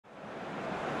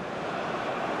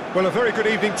Well, a very good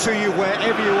evening to you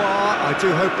wherever you are. I do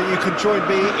hope that you can join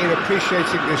me in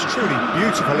appreciating this truly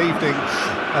beautiful evening,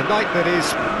 a night that is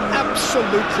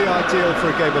absolutely ideal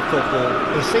for a game of football.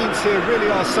 The scenes here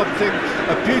really are something,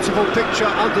 a beautiful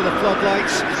picture under the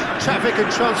floodlights. Traffic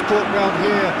and transport round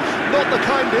here, not the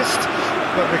kindest,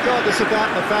 but regardless of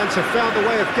that, the fans have found a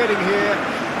way of getting here.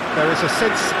 There is a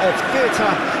sense of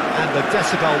theatre and the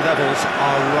decibel levels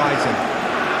are rising.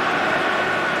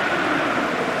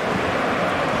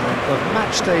 The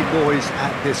matchday noise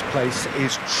at this place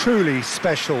is truly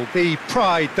special. The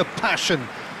pride, the passion,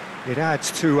 it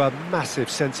adds to a massive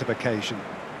sense of occasion.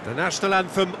 The national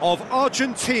anthem of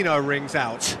Argentina rings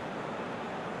out.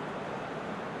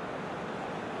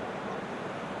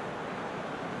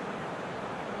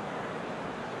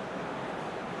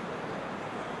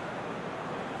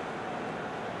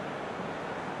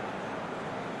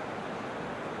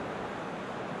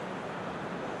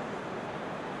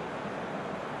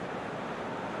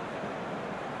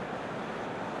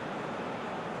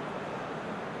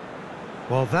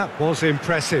 Well, that was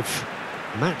impressive.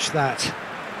 Match that.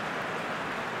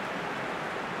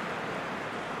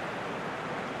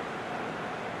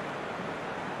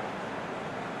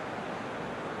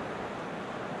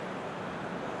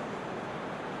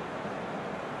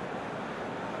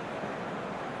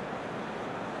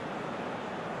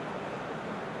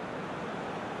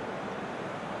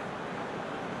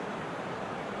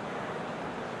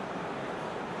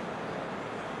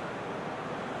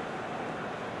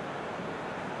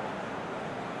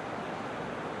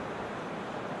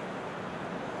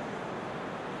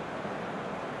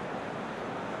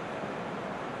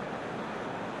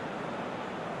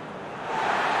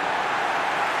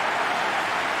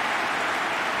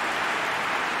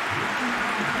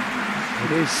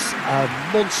 It is a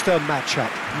monster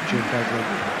matchup, Jim Beglin.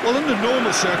 Well, under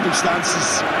normal circumstances,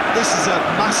 this is a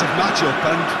massive matchup,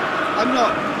 and I'm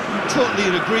not totally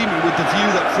in agreement with the view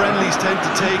that friendlies tend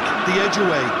to take the edge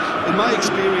away. In my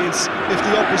experience, if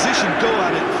the opposition go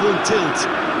at it full tilt,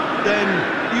 then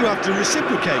you have to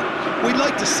reciprocate. We'd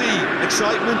like to see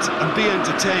excitement and be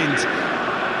entertained,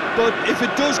 but if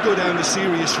it does go down the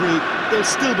serious route, there'll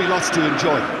still be lots to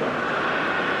enjoy.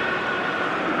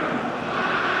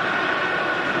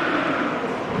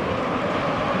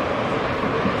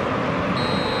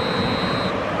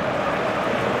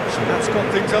 That's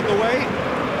got things underway.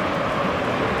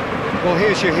 Well,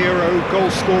 here's your hero,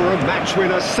 goal scorer, match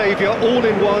winner, saviour, all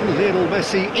in one. Lionel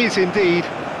Messi is indeed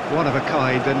one of a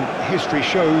kind, and history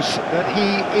shows that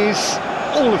he is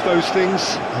all of those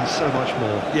things and so much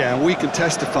more. Yeah, and we can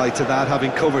testify to that,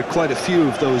 having covered quite a few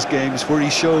of those games where he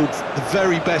showed the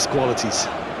very best qualities.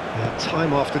 Yeah,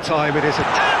 time after time it is a...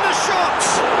 And the shot!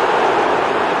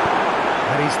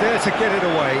 And he's there to get it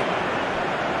away.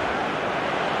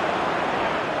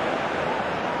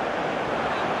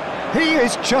 He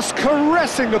is just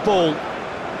caressing the ball.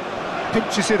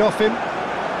 Pinches it off him.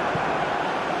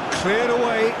 Cleared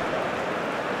away.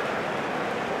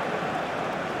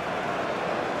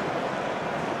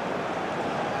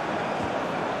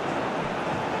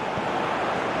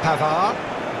 Pavard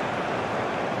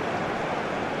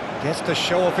gets to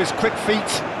show off his quick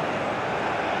feet.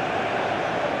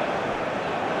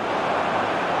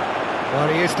 Well,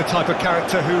 he is the type of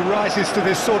character who rises to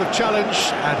this sort of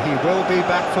challenge, and he will be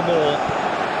back for more.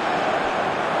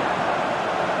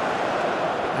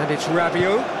 And it's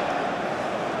Rabiot.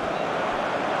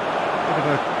 Bit of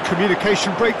a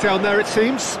communication breakdown there, it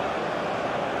seems.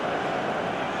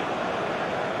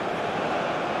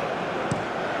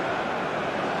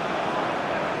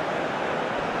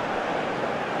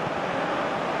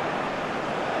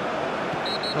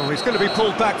 Oh, he's going to be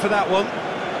pulled back for that one.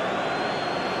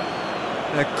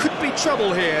 There could be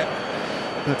trouble here,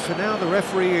 but for now the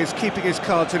referee is keeping his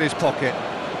cards in his pocket.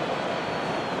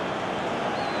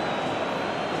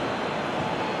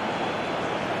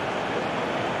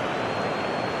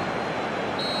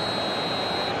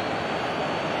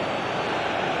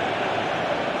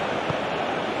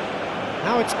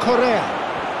 Now it's Correa.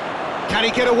 Can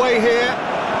he get away here?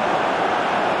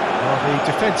 Well,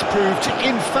 the defence proved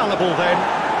infallible then,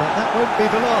 but that won't be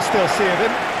the last they'll see of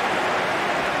him.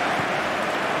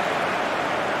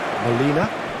 Molina,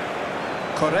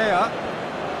 Correa,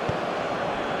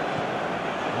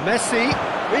 Messi,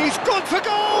 he's gone for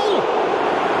goal!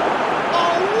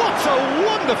 Oh, what a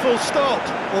wonderful stop!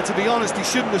 Well, to be honest, he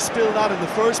shouldn't have spilled that in the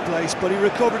first place, but he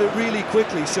recovered it really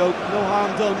quickly, so no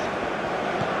harm done.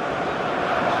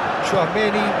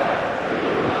 Chouameni,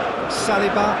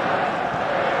 Saliba,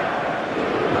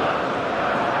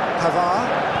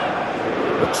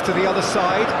 Pavard, looks to the other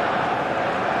side,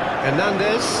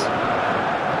 Hernandez,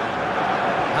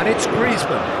 And it's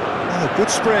Griezmann. Oh, good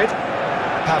spread.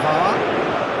 Pavard.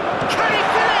 Can he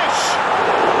finish?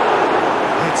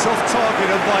 It's off target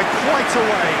and by quite a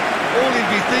way. All he'd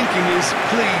be thinking is,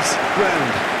 please,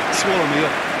 ground, swallow me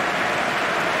up.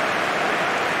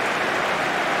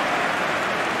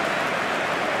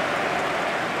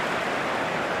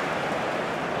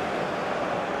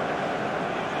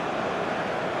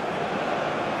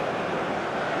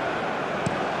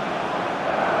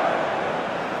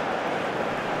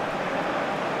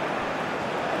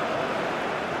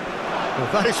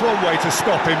 Well, that is one way to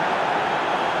stop him.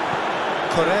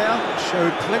 Correa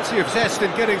showed plenty of zest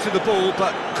in getting to the ball,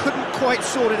 but couldn't quite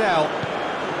sort it out.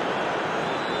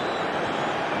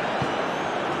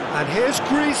 And here's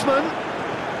Griezmann.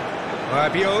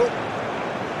 Rabiot.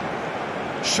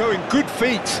 Showing good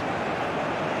feet.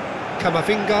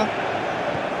 Camavinga.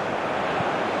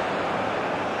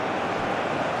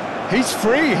 He's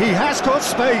free, he has got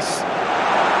space.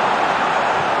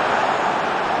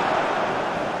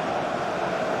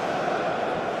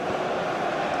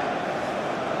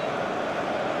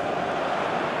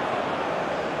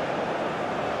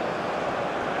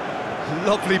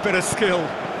 Lovely bit of skill.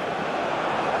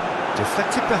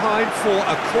 Deflected behind for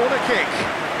a corner kick.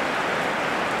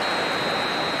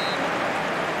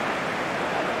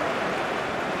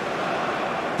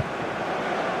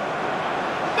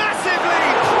 Massive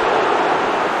leap!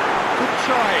 Good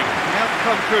try. The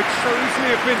outcome could so easily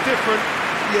have been different.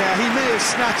 Yeah, he may have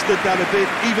snatched at that a bit,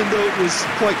 even though it was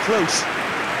quite close.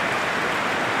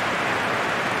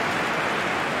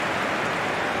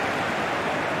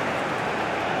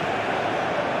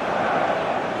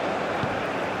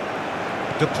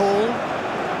 De Paul.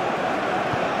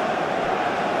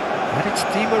 And it's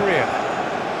Di Maria.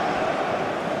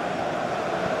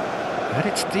 And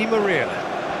it's Di Maria.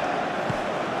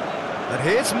 And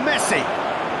here's Messi.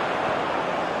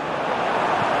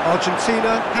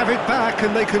 Argentina have it back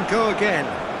and they can go again.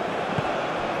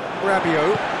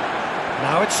 Rabiot.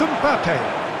 Now it's Mbappe.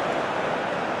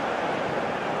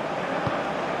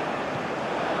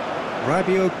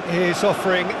 Rabiot is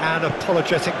offering an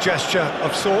apologetic gesture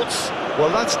of sorts. Well,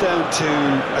 that's down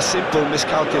to a simple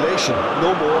miscalculation.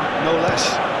 No more, no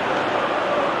less.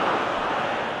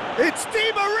 It's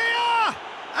Di Maria!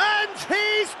 And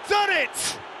he's done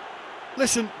it!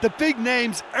 Listen, the big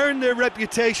names earn their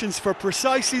reputations for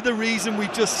precisely the reason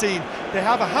we've just seen. They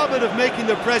have a habit of making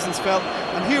their presence felt,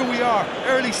 and here we are,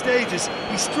 early stages.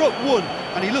 He struck one,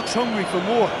 and he looks hungry for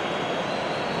more.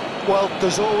 Well,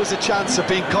 there's always a chance of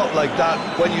being caught like that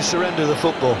when you surrender the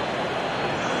football.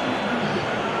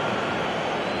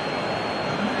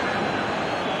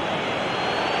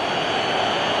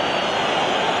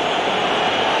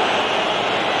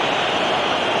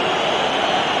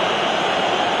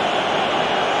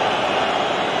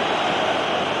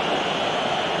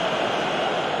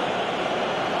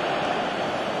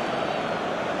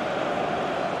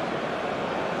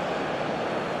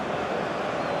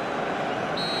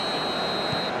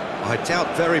 I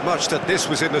doubt very much that this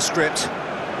was in the script.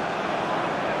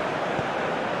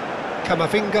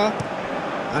 Camavinga,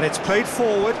 and it's played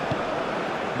forward.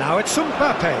 Now it's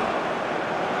Mbappe.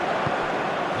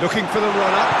 Looking for the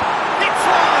runner. It's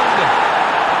one!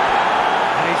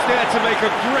 And he's there to make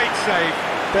a great save.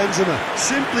 Benzema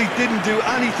simply didn't do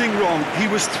anything wrong. He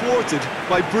was thwarted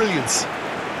by brilliance.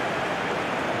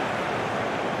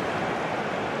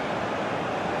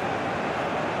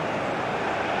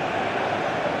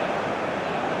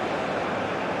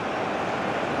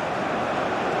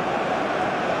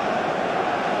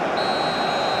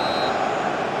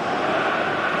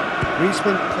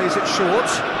 Griezmann plays it short.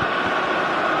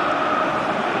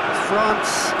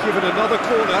 France given another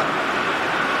corner.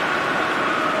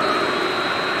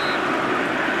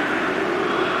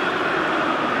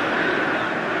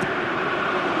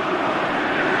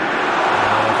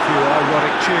 A few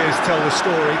ironic cheers tell the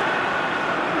story.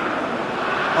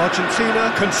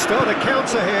 Argentina can start a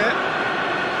counter here.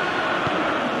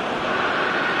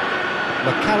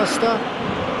 McAllister.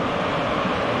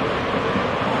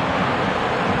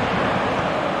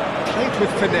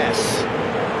 With finesse.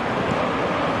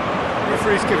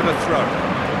 Referee's given a throw.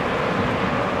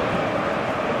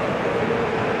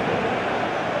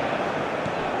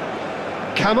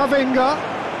 Camavinga.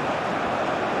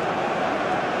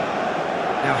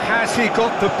 Now has he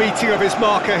got the beating of his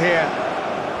marker here?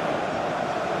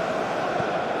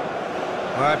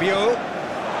 Rabiot.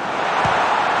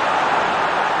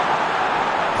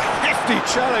 Hefty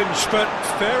challenge, but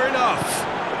fair enough.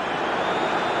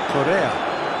 Correa.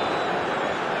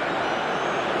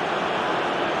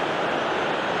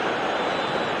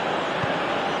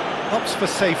 Opts for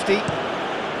safety,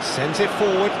 sends it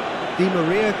forward. Di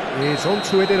Maria is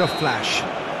onto it in a flash.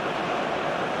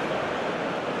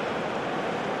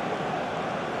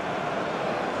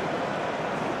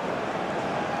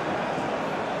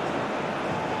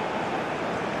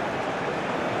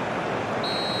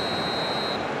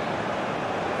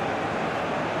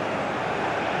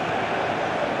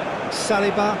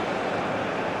 Saliba.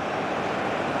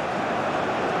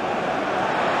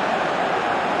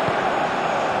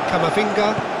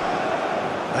 Camavinga.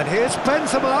 And here's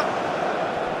Benzema.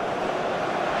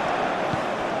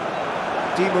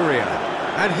 Di Maria.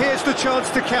 And here's the chance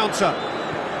to counter.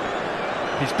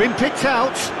 He's been picked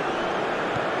out.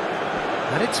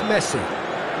 And it's Messi.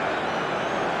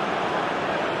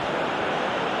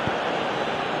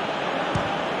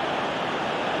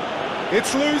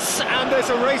 It's loose, and there's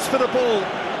a race for the ball.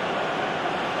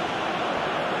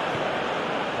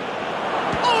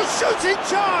 Oh, shooting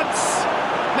chance!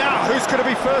 Now, who's going to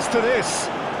be first to this?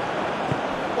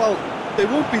 Well, they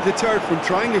won't be deterred from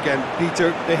trying again,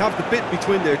 Peter. They have the bit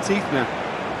between their teeth now.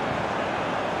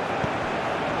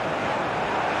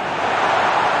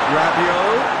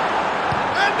 Rabiot.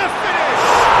 And the finish!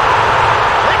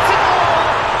 It's a goal!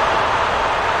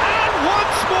 And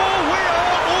once more, we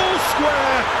are all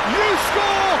square. You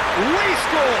score, we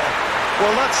score.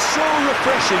 Well, that's so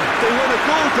refreshing. They went a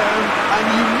goal down, and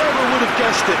you never would have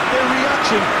guessed it. Their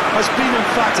reaction has been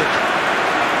emphatic.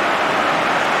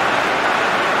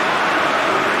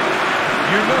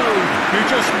 You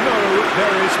just know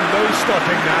there is no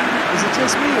stopping that. Is it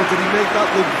just me, or did he make that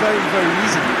look very, very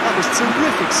easy? That was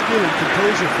terrific skill and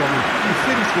composure from him. He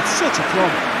finished with such a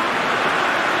plumb.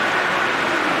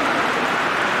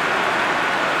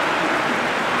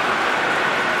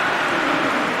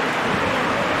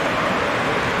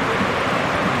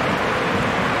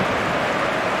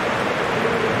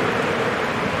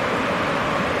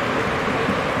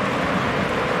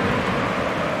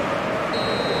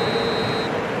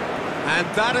 And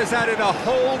that has added a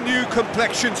whole new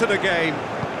complexion to the game.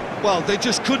 Well, they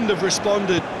just couldn't have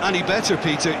responded any better,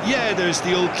 Peter. Yeah, there's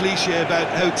the old cliche about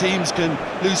how teams can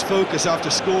lose focus after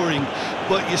scoring,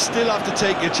 but you still have to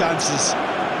take your chances.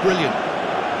 Brilliant.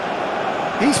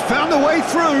 He's found a way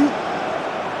through.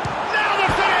 Now the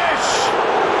finish!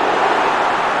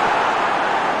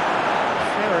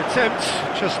 Fair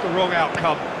attempt, just the wrong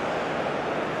outcome.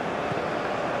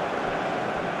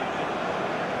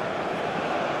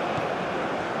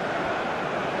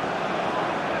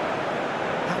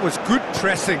 Was good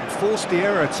pressing, forced the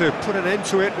error to put an end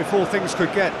to it before things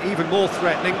could get even more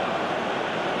threatening.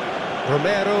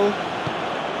 Romero.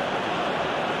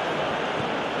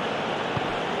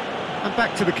 And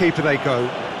back to the keeper they go.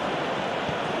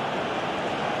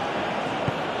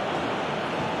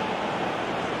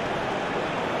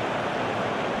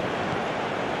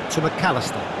 To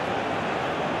McAllister.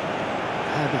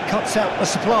 And he cuts out the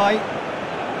supply.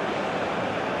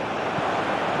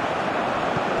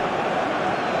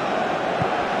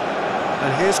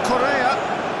 And here's Correa.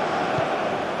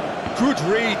 Good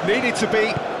read, needed to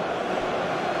be.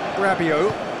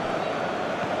 Rabiot.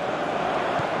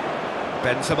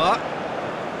 Benzema.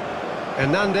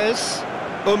 Hernandez.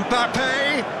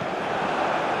 Mbappe.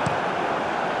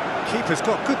 Keeper's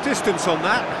got good distance on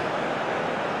that.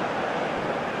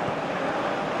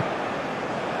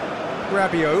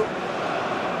 Rabiot.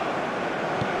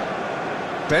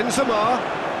 Benzema.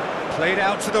 Played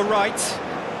out to the right.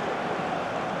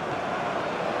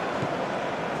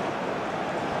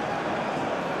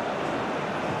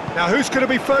 Now, who's going to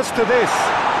be first to this?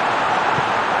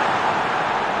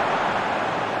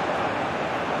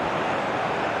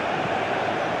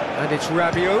 And it's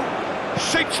Rabiot.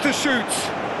 Shakes to shoot.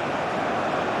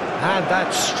 And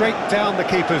that's straight down the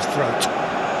keeper's throat.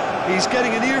 He's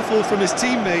getting an earful from his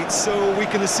teammates, so we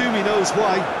can assume he knows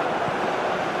why.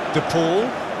 De Paul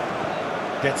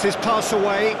gets his pass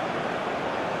away.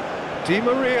 Di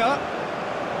Maria.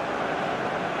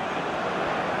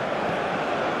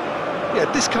 Yeah,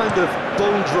 this kind of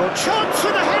bold run. Chance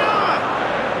for the header!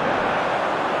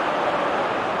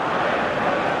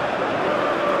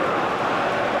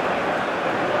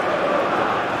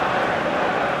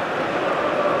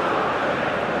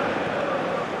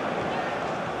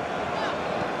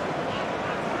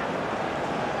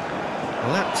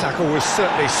 Well, that tackle was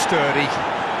certainly sturdy.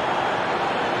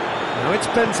 Now it's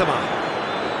Benzema.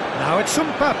 Now it's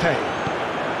Mbappe.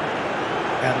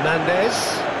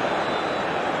 Hernandez.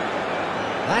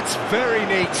 That's very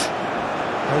neat.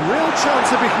 A real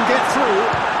chance if he can get through.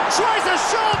 Tries a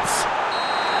shot!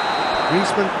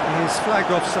 Griezmann is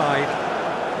flagged offside.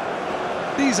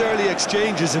 These early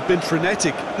exchanges have been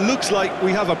frenetic. Looks like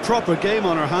we have a proper game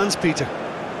on our hands, Peter.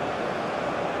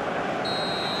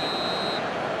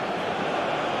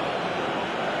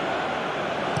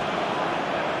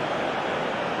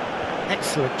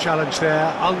 Excellent challenge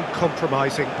there,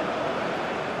 uncompromising.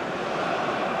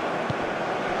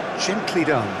 Gently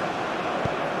done.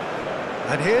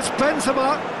 And here's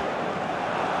Benzema.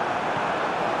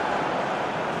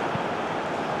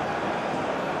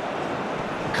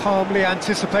 Calmly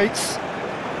anticipates.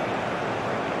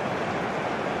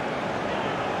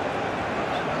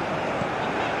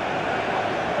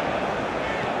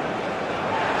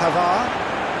 Qatar.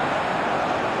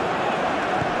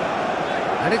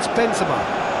 And it's Benzema.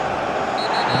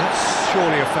 That's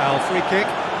surely a foul, free kick.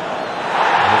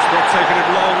 And it's not taken him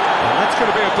long, and that's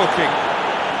going to be a booking.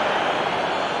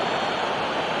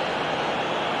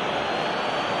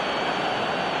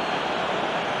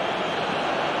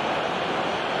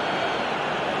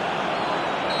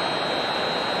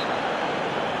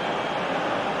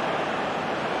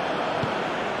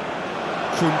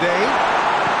 Koundé.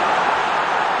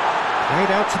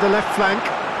 Played out to the left flank.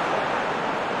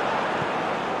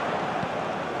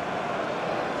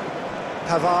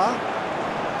 Qatar.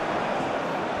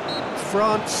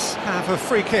 France have a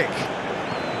free kick.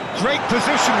 Great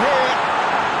position here.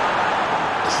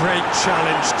 Great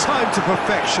challenge, time to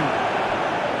perfection.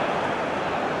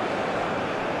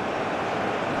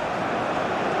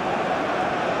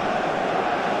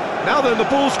 Now then, the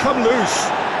ball's come loose.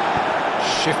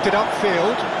 Shifted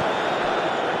upfield.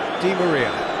 Di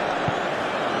Maria.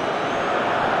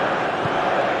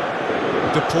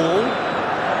 De Paul.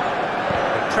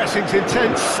 The pressing's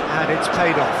intense, and it's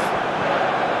paid off.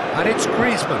 And it's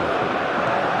Griezmann.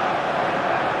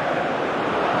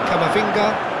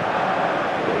 Camavinga.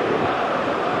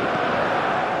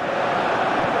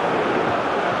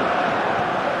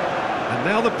 And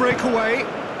now the breakaway.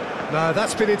 No,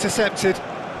 that's been intercepted.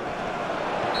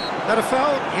 That a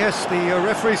foul? Yes, the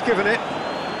referee's given it.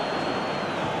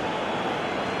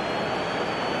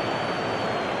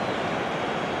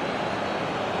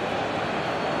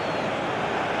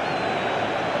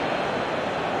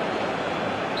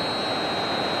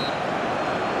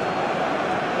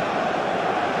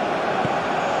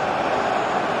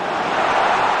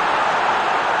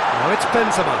 Now it's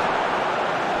Benzema.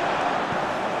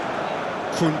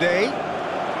 Koundé.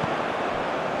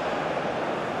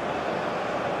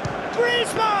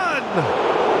 Griezmann!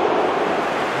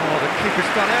 Oh, the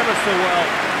keeper's done ever so well.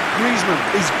 Griezmann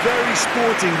is very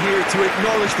sporting here to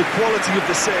acknowledge the quality of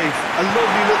the save. A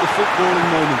lovely little footballing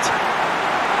moment.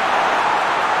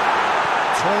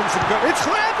 Turns and goes. It's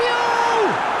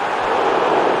Rabiot!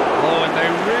 Oh, and they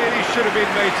really should have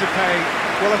been made to pay.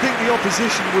 Well, I think the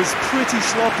opposition was pretty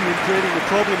sloppy in creating a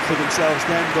problem for themselves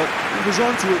then, but he was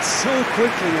onto it so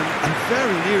quickly and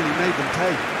very nearly made them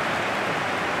pay.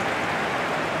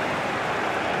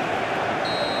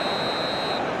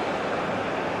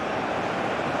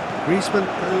 Griezmann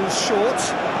goes short.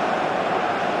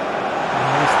 And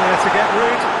he's there to get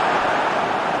rid.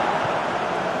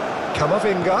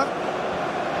 Camavinga.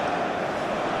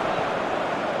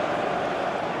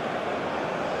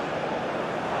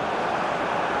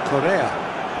 Correa.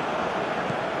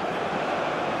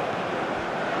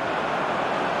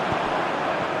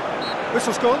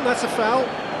 Whistle's gone, that's a foul.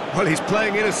 Well, he's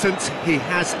playing innocent. He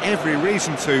has every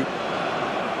reason to.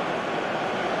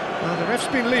 Well, the ref's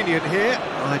been lenient here.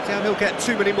 I doubt he'll get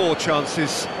too many more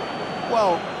chances.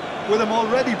 Well, with him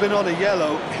already been on a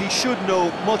yellow, he should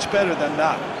know much better than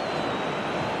that.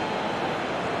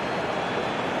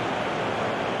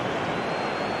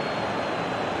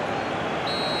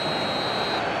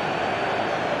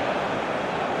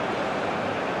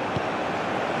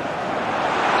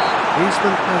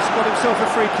 Griezmann has got himself a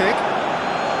free kick.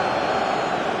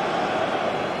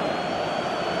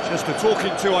 Just a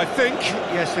talking to, I think.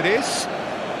 Yes, it is.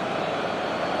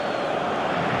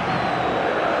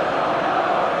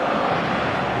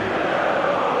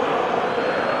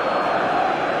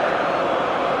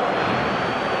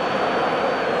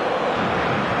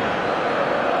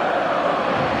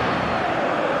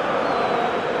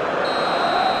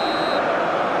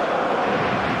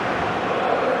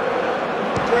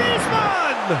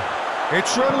 Griezmann!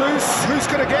 It's run loose. Who's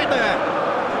going to get there?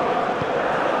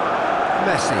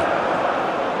 Messi.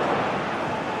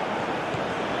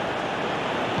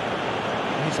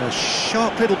 He's a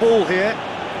sharp little ball here.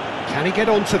 Can he get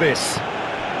onto this?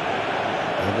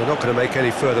 And they're not going to make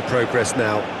any further progress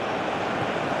now.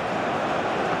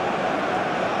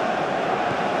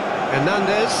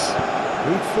 Hernandez.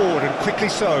 Moved forward and quickly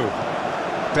so.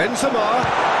 Benzema.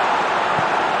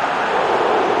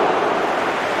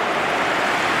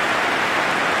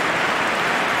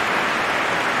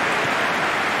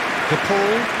 De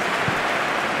Paul.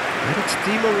 And it's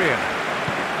Di Maria.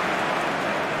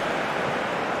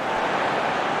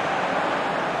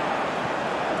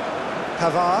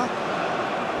 Pavard.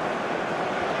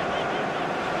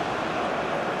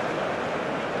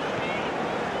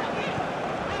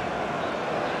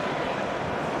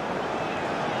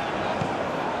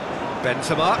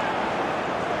 Benzema.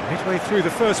 Midway through the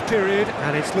first period,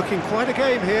 and it's looking quite a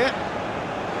game here.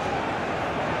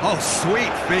 Oh,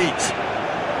 sweet feet.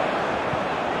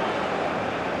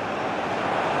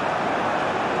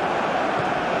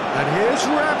 And here's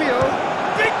Rabiot.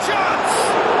 Big chance!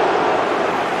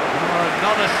 Oh,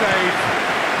 another save.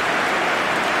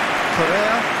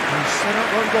 Correa, who's set up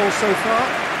one goal so far.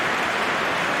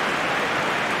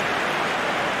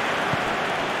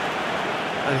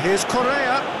 And here's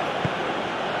Correa.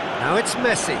 Now it's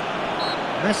Messi.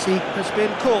 Messi has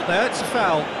been caught there, it's a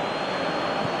foul.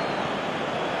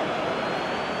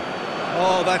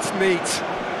 Oh, that's neat.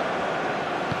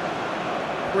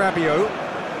 Rabiot.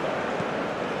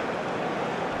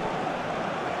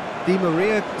 Di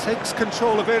Maria takes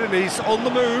control of it and he's on the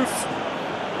move.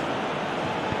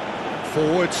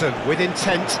 Forwards and with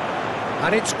intent.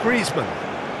 And it's Griezmann.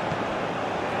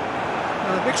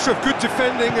 A mixture of good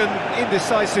defending and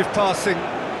indecisive passing.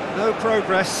 No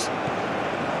progress.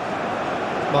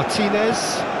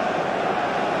 Martinez.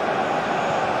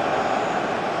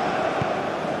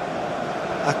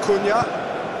 Acuna.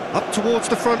 Up towards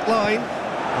the front line.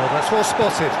 Oh, that's well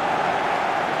spotted.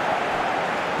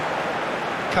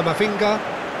 Camavinga.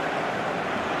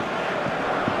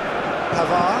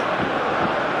 Pavard.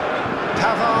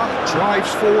 Pavard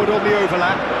drives forward on the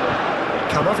overlap.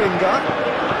 Camavinga.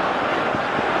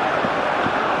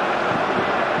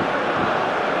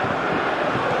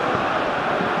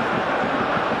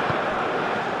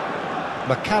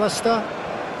 McAllister.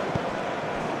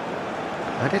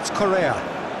 And it's Correa.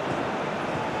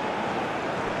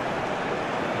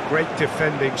 Great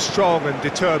defending, strong and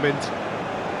determined.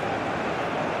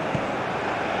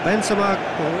 Benzema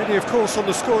already, of course, on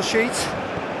the score sheet.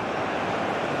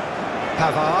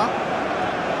 Pavard.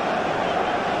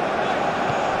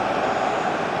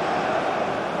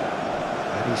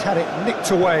 And he's had it nicked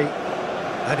away.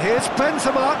 And here's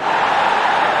Benzema.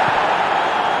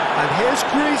 And here's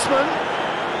Griezmann.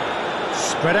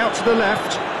 Spread out to the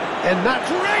left. And that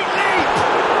great leap!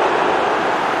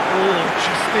 Oh,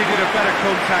 just needed a better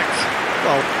contact.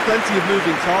 Well, plenty of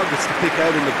moving targets to pick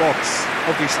out in the box.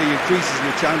 Obviously increases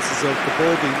your chances of the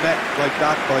ball being met like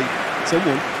that by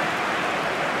someone.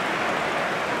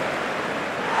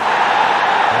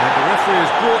 And the referee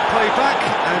has brought play back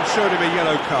and showed him a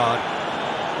yellow card.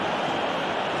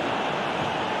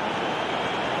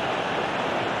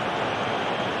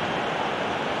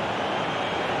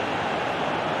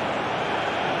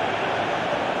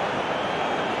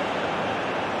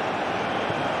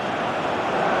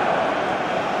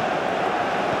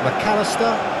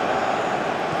 McAllister.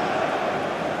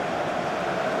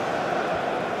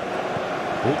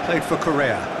 Ball played for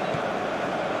Correa.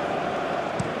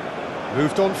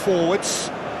 Moved on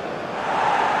forwards.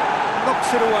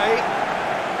 Knocks it away.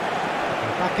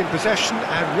 They're back in possession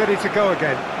and ready to go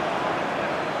again.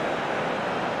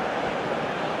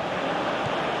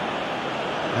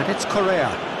 And it's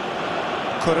Correa.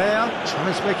 Correa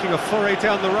tries making a foray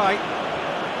down the right.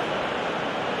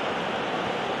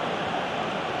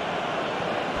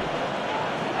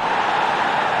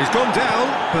 He's gone down,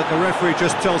 but the referee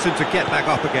just tells him to get back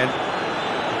up again.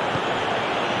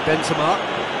 Benzema.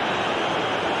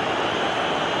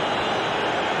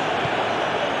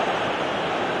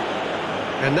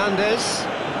 Hernandez.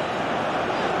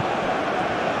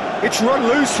 It's run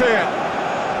loose here.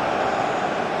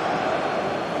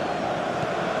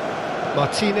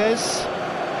 Martinez.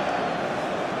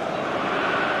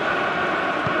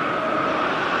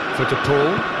 For De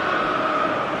Paul.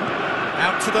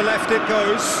 Out to the left it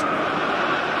goes.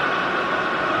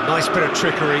 Nice bit of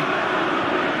trickery.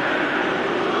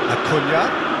 Acuna.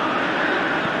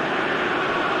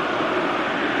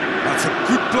 That's a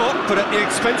good block, but at the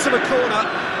expense of a corner.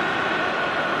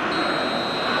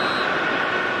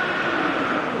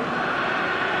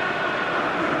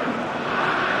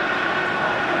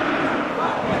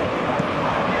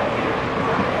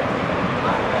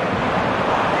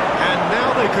 And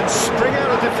now they can spring out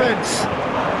of defence.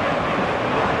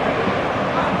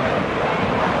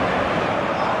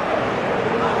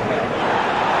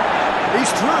 He's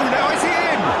through, now is he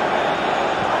in?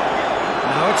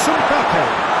 Now it's Mbappe,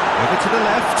 over to the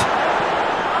left.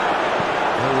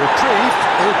 A reprieve,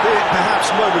 albeit perhaps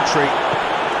momentary.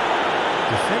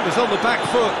 Defenders on the back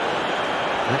foot.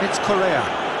 And it's Correa.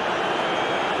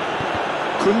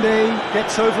 Koundé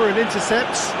gets over and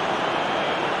intercepts.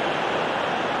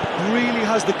 Really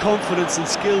has the confidence and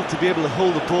skill to be able to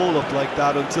hold the ball up like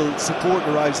that until support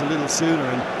arrives a little sooner,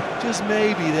 and Just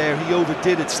maybe there he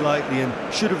overdid it slightly and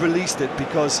should have released it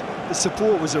because the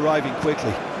support was arriving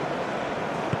quickly.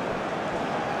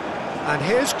 And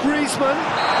here's Griezmann.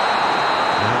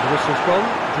 And the whistle's gone,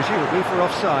 presumably for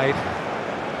offside.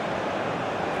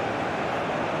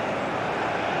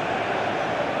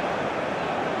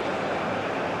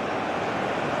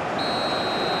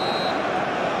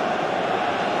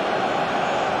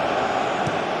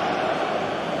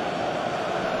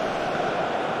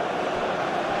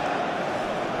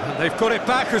 They've got it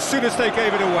back as soon as they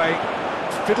gave it away.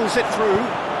 Fiddles it through.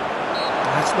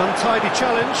 That's an untidy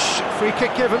challenge. Free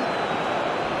kick given.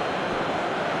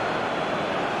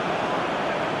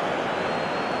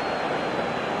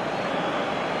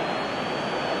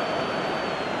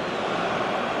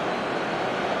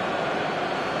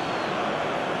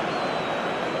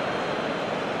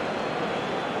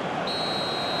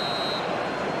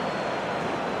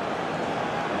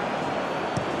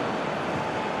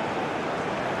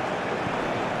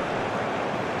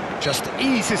 Just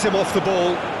eases him off the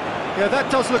ball. Yeah, that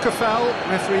does look a foul.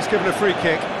 Referee's given a free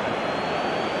kick.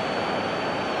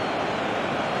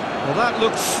 Well, that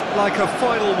looks like a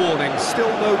final warning. Still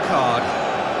no card.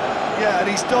 Yeah, and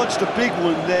he's dodged a big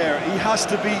one there. He has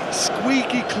to be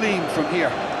squeaky clean from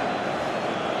here.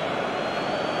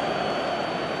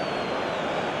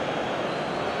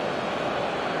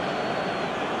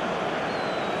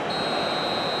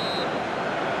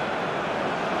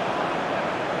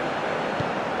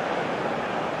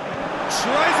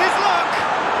 Tries his luck!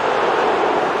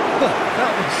 Oh,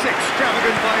 that was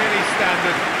extravagant by any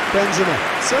standard. Benzema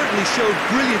certainly showed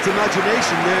brilliant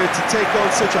imagination there to take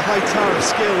on such a high tower of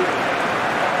skill.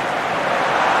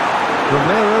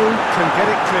 Romero can get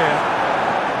it clear.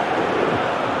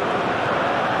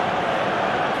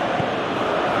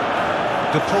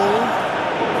 De Paul.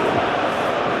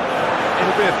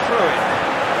 It'll be a throw-in.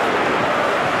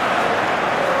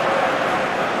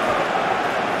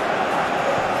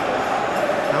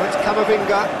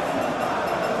 Camavinga.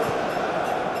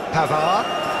 Pavard.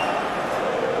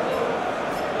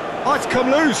 Oh, it's come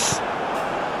loose.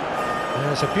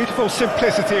 There's a beautiful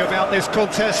simplicity about this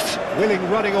contest. Willing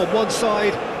running on one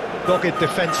side, dogged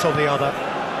defence on the other.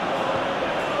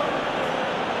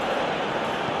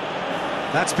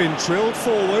 That's been drilled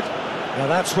forward. Now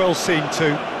that's well seen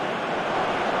too.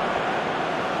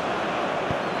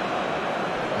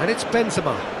 And it's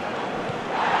Benzema.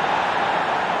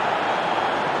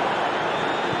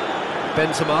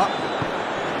 Benzema.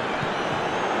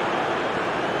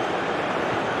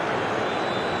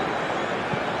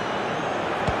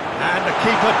 And the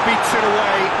keeper beats it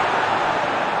away.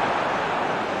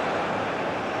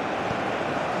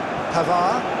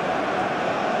 Pavard.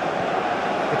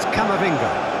 It's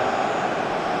Camavinga.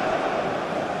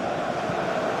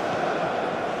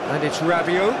 And it's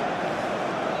Rabiot.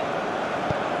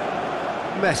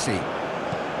 Messi.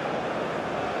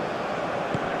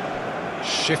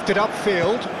 Shifted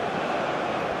upfield.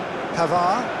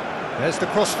 Pavard. There's the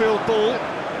crossfield ball.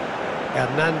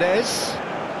 Hernandez.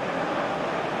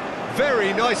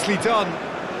 Very nicely done.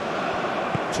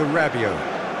 To Rabiot.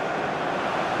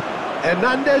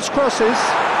 Hernandez crosses.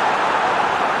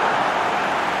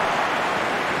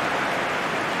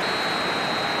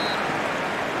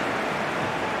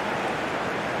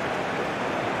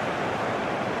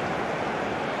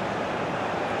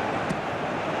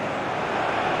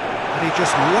 He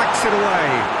just whacks it away.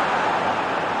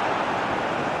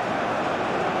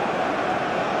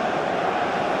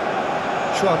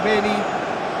 Chouameni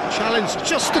challenged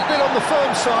just a bit on the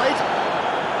firm side.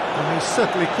 And he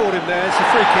certainly caught him there. It's a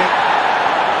free kick.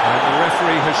 And the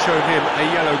referee has shown him a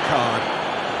yellow card.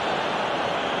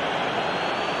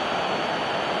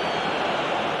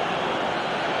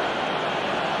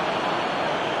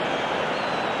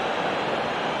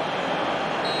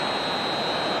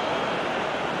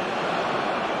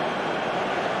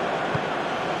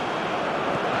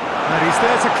 He's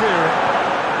there to clear it.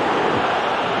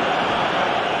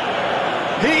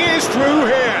 He is through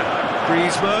here.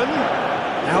 Griezmann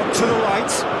out to the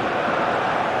right.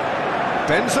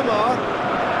 Benzema.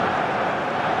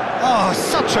 Oh,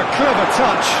 such a clever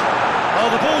touch. Oh,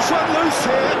 the ball's run loose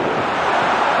here.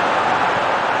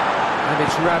 And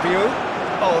it's Rabiot.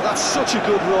 Oh, that's such a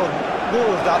good run.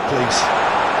 More of that, please.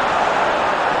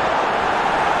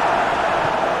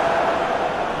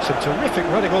 Some terrific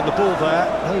running on the ball there.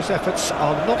 Those efforts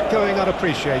are not going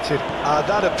unappreciated.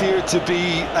 That appeared to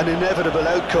be an inevitable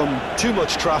outcome. Too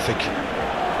much traffic.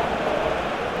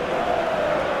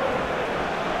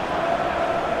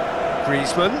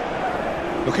 Griezmann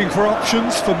looking for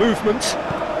options for movement.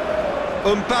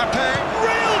 Mbappe,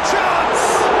 real chance!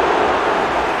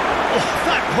 Oh,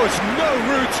 that was no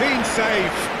routine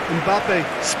save.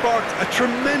 Mbappe sparked a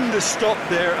tremendous stop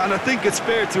there, and I think it's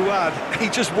fair to add, he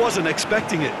just wasn't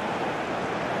expecting it.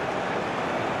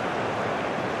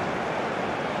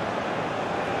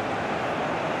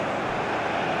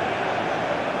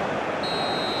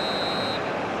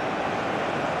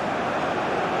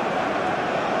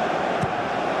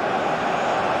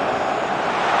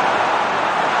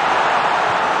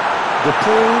 The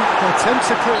pool attempts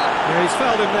a quick. Yeah, he's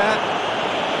fouled him there.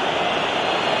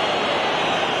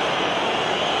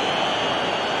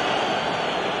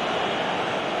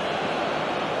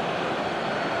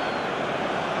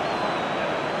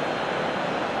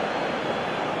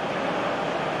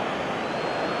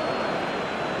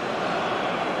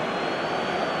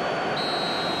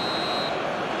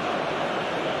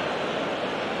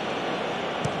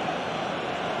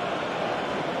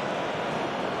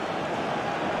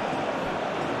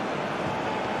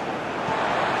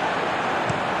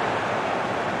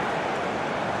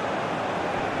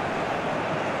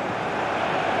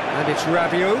 And it's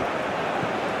Rabiot.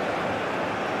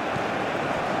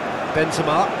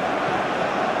 Benzema.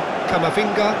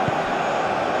 Camavinga.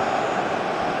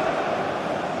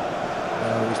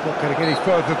 No, he's not going to get any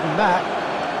further than that.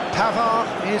 Pavard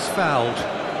is fouled.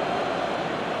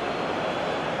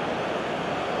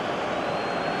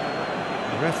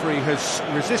 The referee has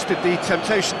resisted the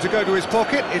temptation to go to his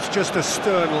pocket. It's just a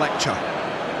stern lecture.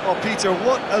 Oh, Peter,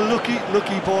 what a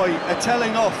lucky boy. A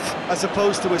telling off as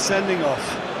opposed to a sending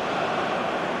off.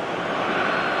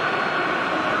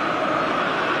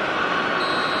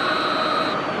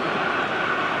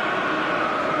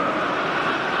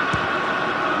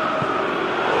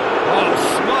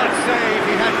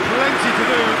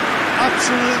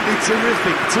 Absolutely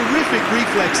terrific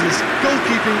reflexes,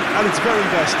 goalkeeping at its very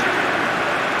best.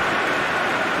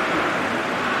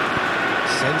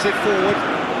 Sends it forward,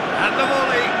 and the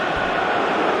volley.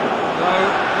 No,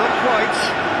 not quite.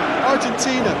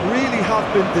 Argentina really have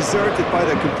been deserted by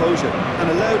their composure and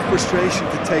allowed frustration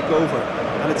to take over,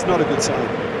 and it's not a good sign.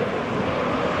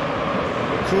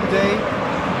 Koundé.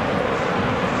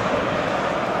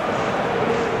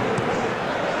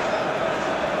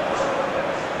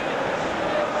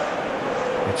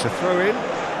 It's a throw-in.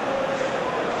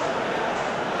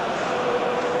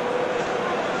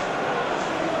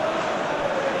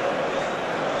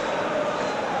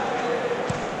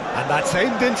 And that's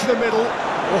aimed into the middle.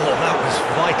 Oh, that was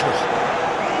vital.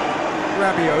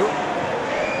 Rabiot.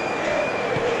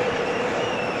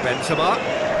 Benzema.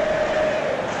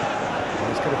 Oh,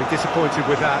 he's going to be disappointed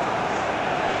with that.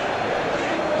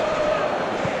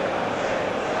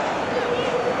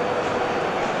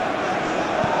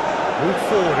 Move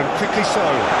forward and quickly so.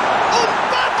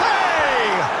 Mbappe!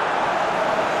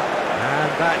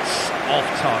 And that's off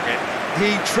target.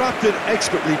 He trapped it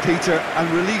expertly, Peter, and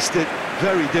released it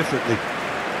very differently.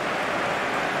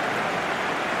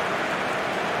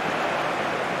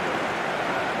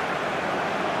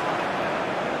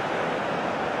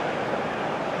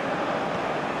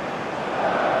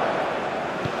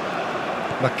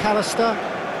 McAllister.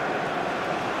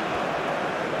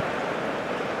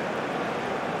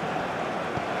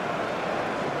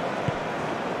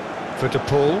 For De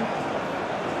Paul.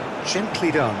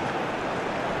 Gently done.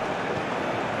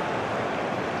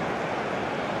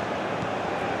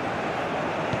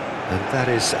 And that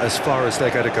is as far as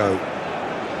they're going to go.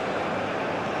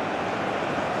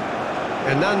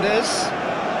 Hernandez.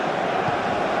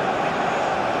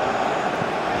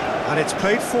 And it's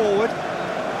played forward.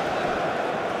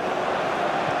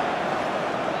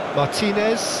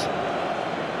 Martinez.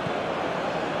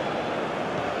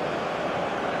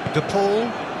 De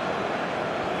Paul.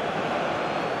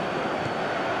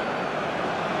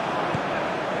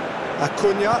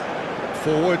 Acuna,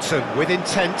 forwards and with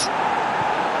intent.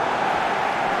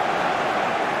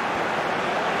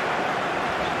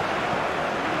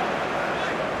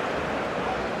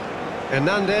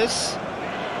 Hernandez.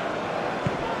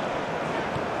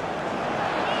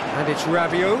 And it's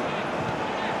Rabiot.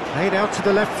 Played out to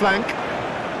the left flank.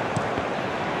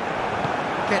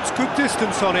 Gets good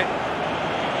distance on it.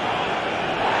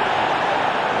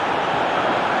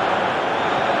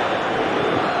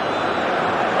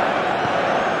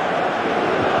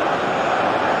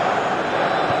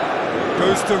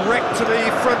 Goes direct to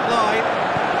the front line.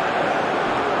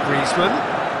 Griezmann.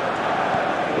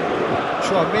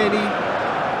 Chouameni.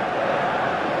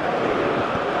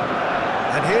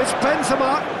 And here's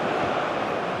Benzema.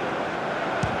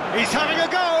 He's having a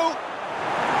go.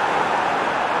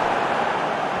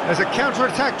 There's a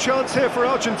counter-attack chance here for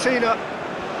Argentina.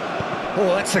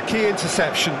 Oh, that's a key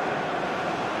interception.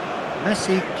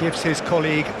 Messi gives his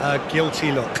colleague a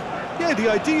guilty look. say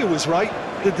the idea was right,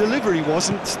 the delivery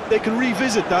wasn't. They can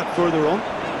revisit that further on.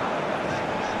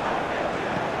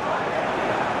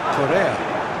 Correa.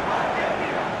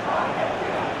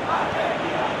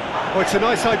 Well, it's a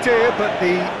nice idea, but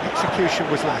the execution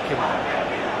was lacking.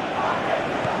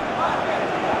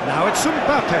 Now it's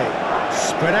Mbappe.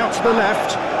 Spread out to the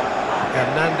left.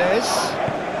 Hernandez.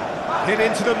 Hit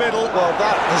into the middle. Well,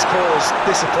 that has caused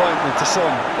disappointment to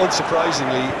some,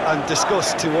 unsurprisingly, and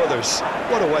disgust to others.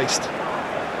 What a waste.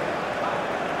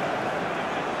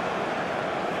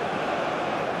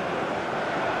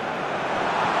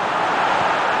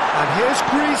 And here's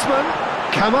Griezmann.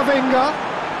 Camavinga.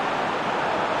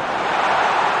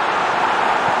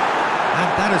 And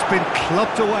that has been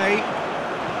clubbed away.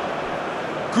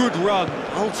 Good run,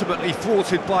 ultimately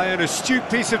thwarted by an astute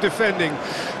piece of defending.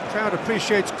 Crowd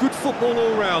appreciates good football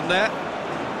all round there.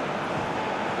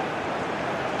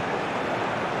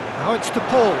 Now it's to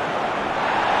Paul.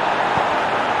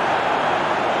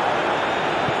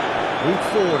 Move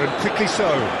forward and quickly so.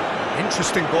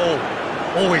 Interesting ball.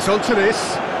 Always onto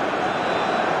this.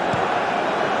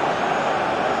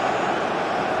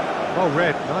 Well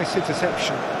read, nice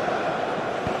interception.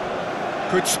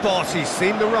 Good spot, he's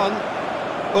seen the run.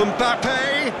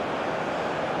 Mbappe!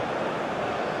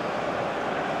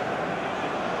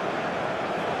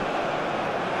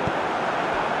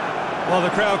 Well, the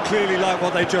crowd clearly like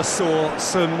what they just saw.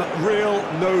 Some real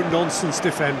no-nonsense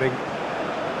defending.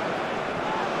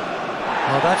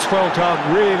 Oh, that's well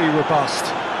done, really robust.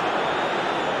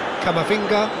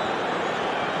 Camavinga.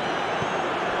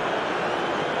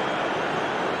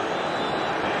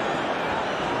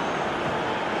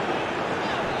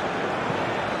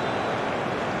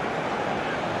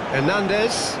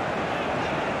 Hernandez.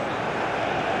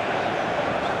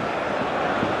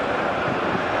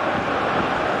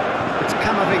 It's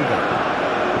Camavinga.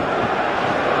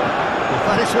 Well,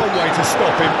 that is one way to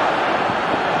stop him.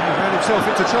 He ran himself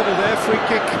into trouble there, free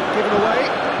kick given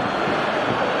away.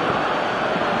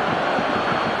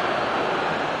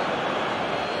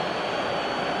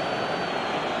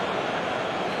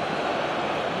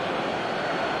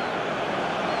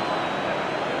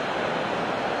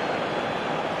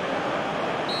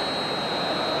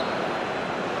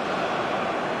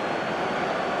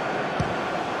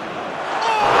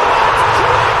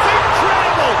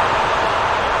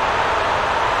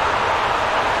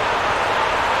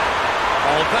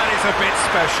 That is a bit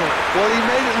special. Well, he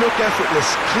made it look effortless.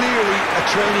 Clearly a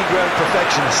training ground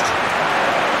perfectionist.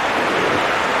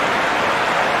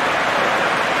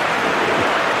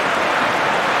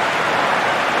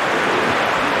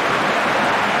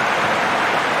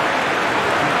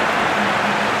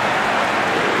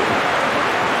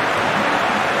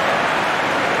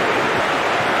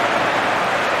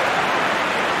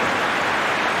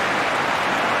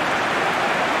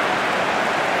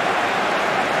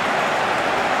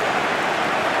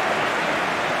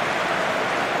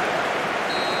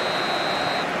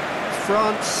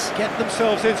 France get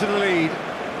themselves into the lead.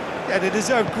 Yeah, they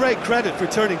deserve great credit for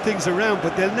turning things around,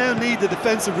 but they'll now need the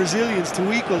defensive resilience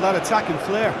to equal that attacking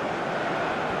flair.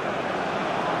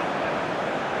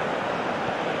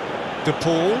 De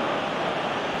Paul.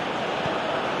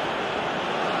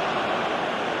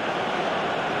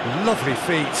 Lovely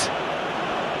feet.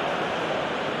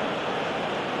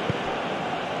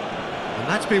 And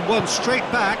that's been won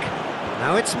straight back.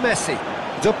 Now it's Messi.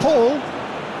 De Paul.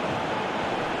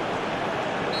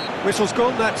 Whistle's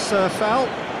gone, that's foul.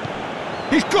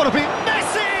 He's got to be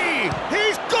Messi!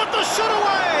 He's got the shot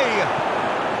away!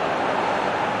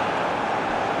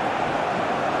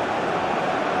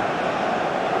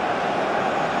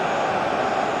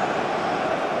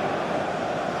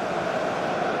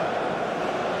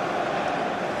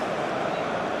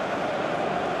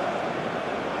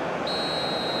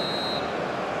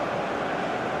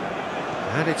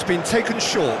 And it's been taken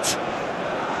short.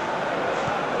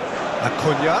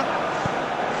 Acuna.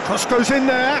 Cross goes in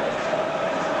there.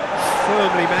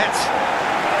 Firmly met.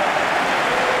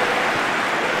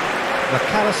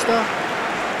 McAllister.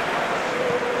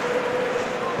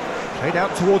 Played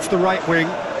out towards the right wing.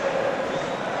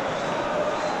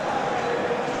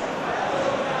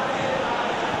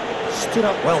 Stood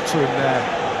up well to him there.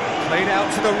 Played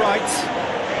out to the right.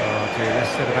 Oh dear, less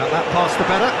said about that pass the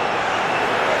better.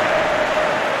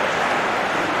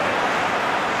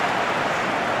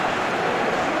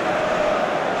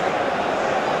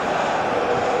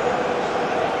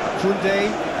 Koundé.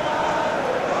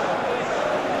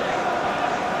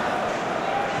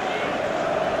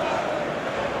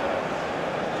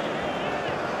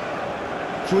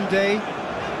 Koundé.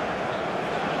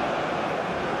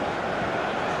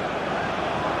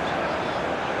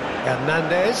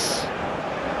 Hernandez.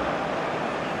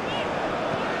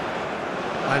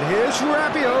 And here's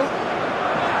Rabiot.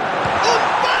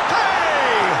 Mbappe!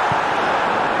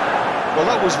 Well,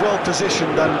 that was well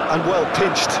positioned and well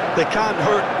pinched. They can't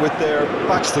hurt with their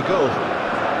backs to goal.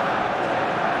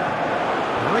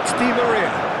 Now it's Di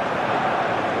Maria.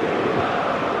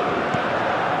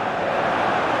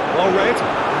 Well read,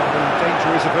 and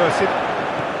danger is averted.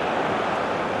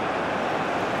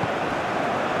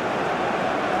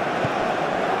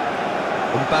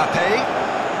 Mbappe.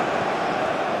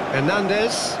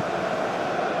 Hernandez.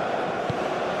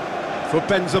 For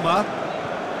Benzema.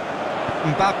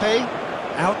 Mbappe.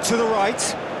 Out to the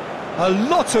right. A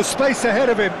lot of space ahead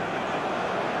of him.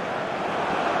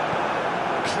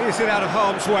 Clears it out of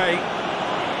harm's way.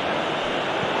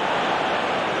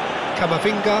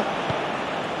 Camavinga.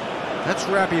 That's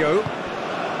Rabiot.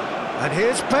 And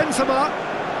here's Benzema.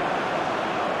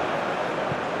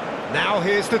 Now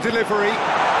here's the delivery.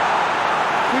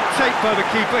 Good take by the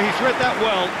keeper, he's read that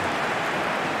well.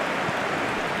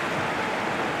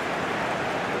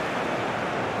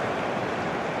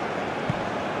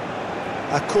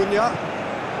 Acuna.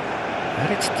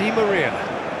 And it's Di Maria.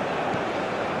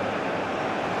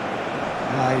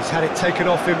 He's had it taken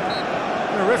off him.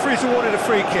 The referee's awarded a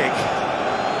free kick.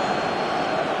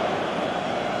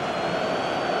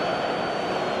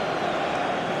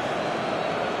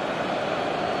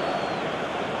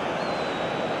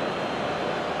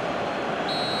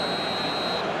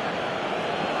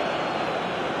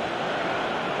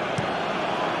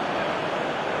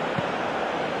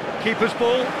 Keeper's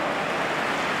ball.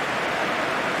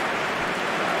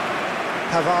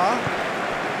 Pavard.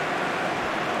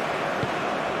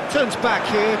 Turns back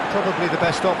here, probably the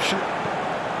best option.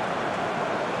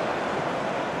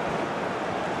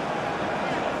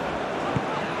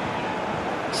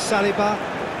 Saliba.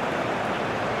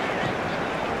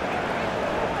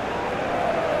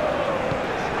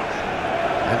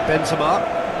 And Benzema.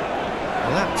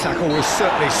 Well, that tackle was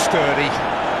certainly sturdy.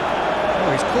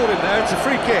 Oh, he's caught him there, it's a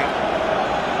free kick.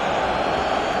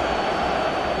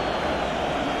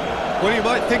 Well, you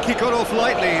might think he got off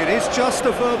lightly, it is just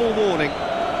a verbal warning.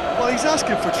 Well, he's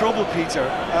asking for trouble, Peter,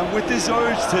 and with this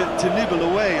urge to nibble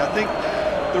away, I think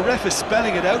the ref is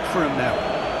spelling it out for him now.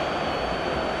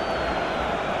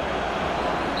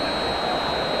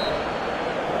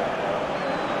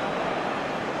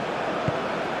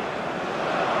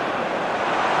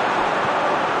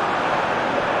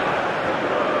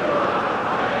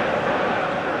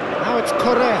 Now it's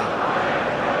Correa.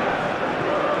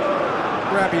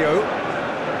 Rabiot.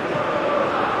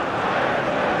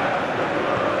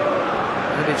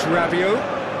 And it's Rabiot.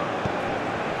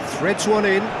 Threads one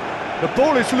in. The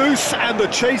ball is loose and the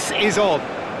chase is on.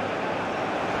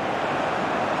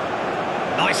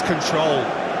 Nice control.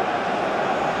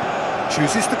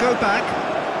 Chooses to go back.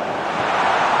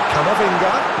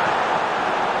 Camavinga.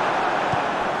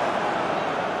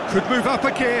 Could move up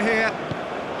a gear here.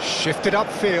 Shifted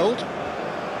upfield.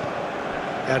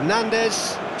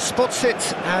 Hernandez spots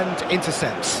it and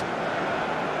intercepts.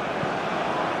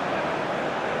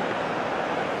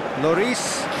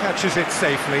 Lloris catches it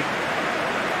safely.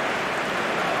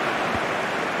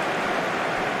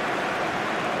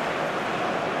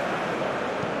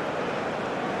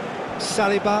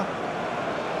 Saliba.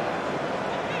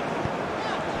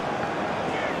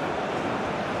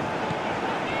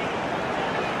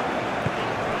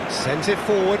 Sends it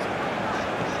forward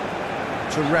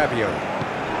to Rabiot.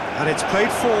 And it's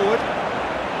played forward.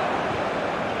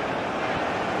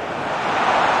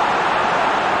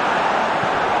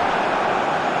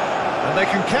 And they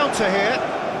can counter here.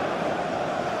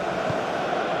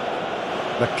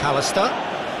 McAllister.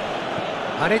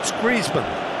 And it's Griezmann.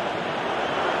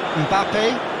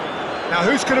 Mbappe. Now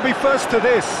who's going to be first to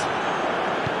this?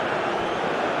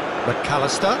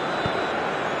 McAllister.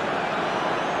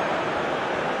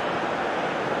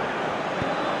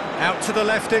 Out to the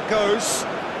left it goes.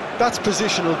 That's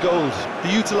positional goal,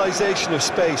 the utilisation of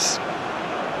space.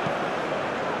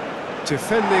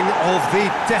 Defending of the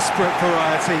desperate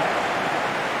variety.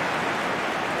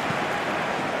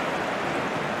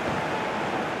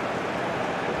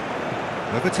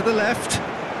 Over to the left.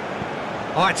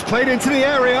 Oh, it's played into the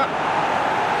area.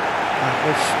 That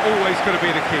was always going to be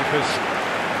the keepers.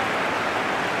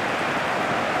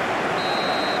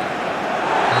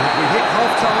 And we hit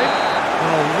half-time.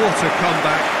 Oh, what a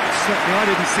comeback. Certainly I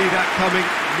didn't see that coming,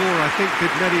 nor I think did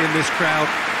many in this crowd.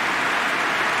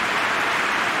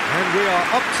 And we are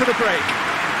up to the break.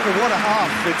 Well, what a half.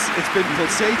 It's been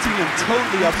pulsating and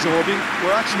totally absorbing.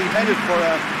 We're actually headed for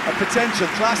a potential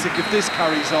classic if this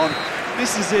carries on.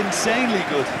 This is insanely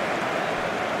good.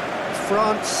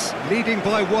 France leading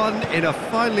by one in a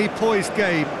finely poised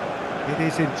game. It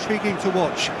is intriguing to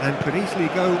watch and could easily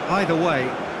go either way.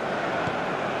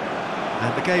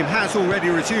 And the game has already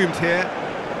resumed here.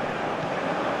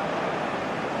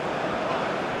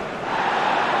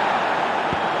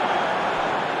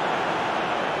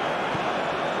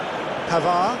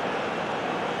 Qatar.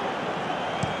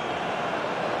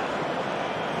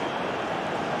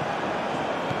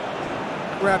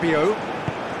 Rabiot.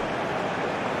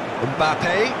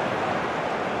 Mbappe.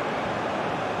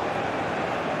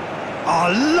 Oh,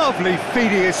 lovely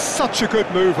feed, he is such a good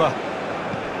mover.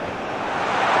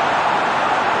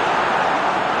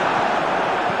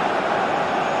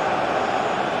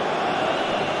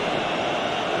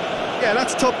 Yeah,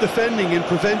 that's top defending and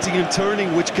preventing him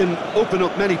turning, which can open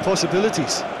up many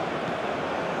possibilities.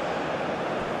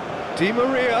 Di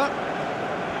Maria.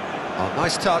 Oh,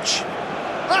 nice touch.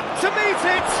 Up to meet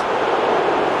it!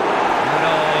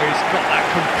 No, he's got that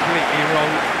completely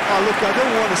wrong. Oh, look, I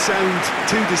don't want to sound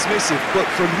too dismissive, but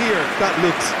from here, that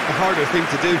looks a harder thing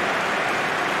to do.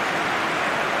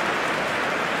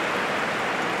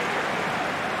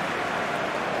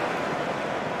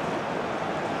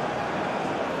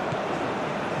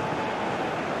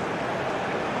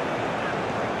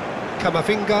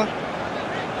 Camavinga,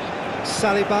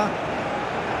 Saliba,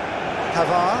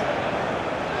 Qatar.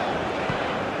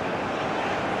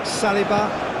 Saliba,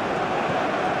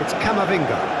 it's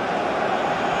Camavinga.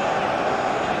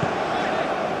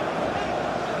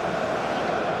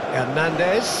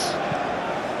 Hernandez,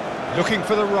 looking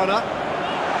for the runner,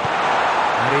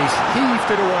 and he's heaved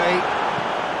it away.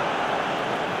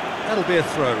 That'll be a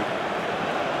throw.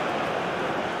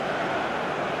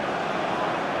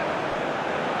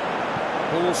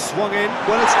 Ball swung in.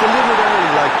 When it's delivered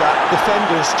early like that,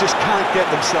 defenders just can't get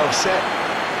themselves set.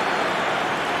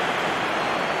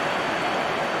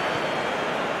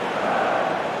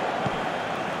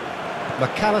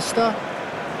 McAllister.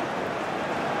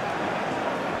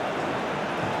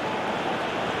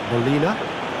 Molina.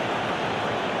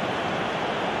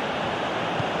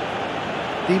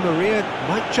 Di Maria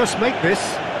might just make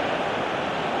this.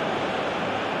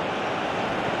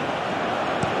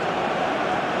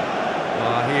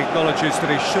 He acknowledges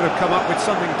that he should have come up with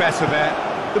something better there.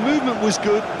 The movement was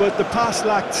good, but the pass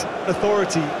lacked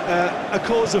authority, a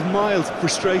cause of mild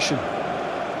frustration.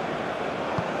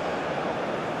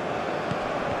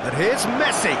 And here's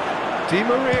Messi. Di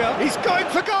Maria, he's going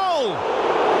for goal!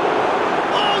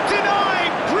 Oh,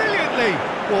 denied brilliantly!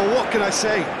 Well, what can I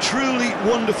say? Truly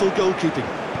wonderful goalkeeping.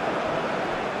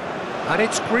 And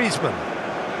it's Griezmann.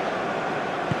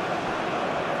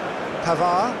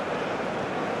 Qatar.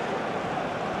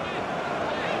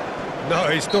 No,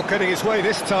 he's not getting his way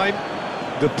this time.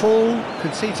 De Paul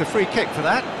concedes a free kick for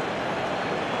that.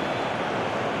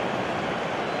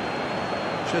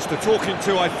 Just a talking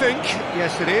to, I think.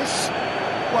 Yes, it is.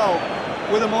 Well,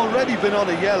 with him already been on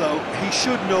a yellow, he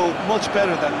should know much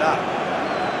better than that.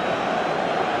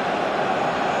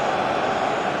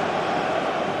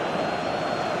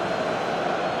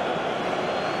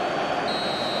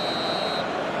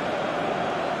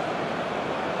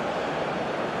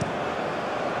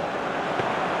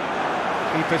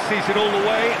 Keeper sees it all the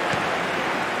way.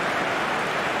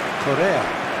 Correa.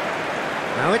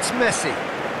 Now it's Messi.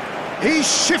 He's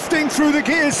shifting through the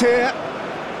gears here.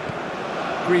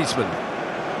 Griezmann.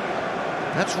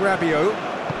 That's Rabiot.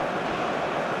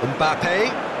 Mbappe.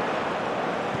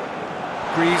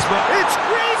 Griezmann. It's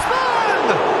Griezmann!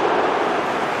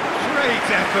 Great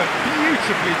effort,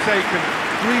 beautifully taken.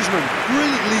 Griezmann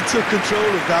brilliantly took control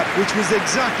of that, which was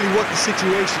exactly what the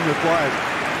situation required.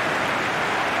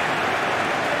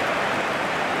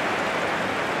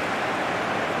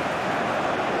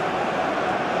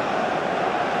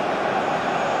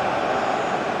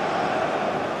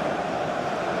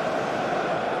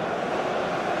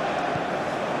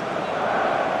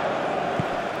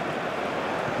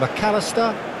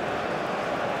 McAllister.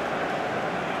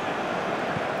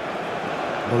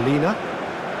 Molina.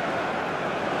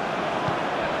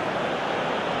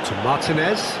 To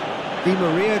Martinez. Di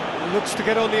Maria looks to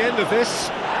get on the end of this.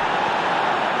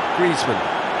 Griezmann.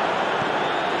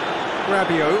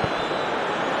 Rabiot.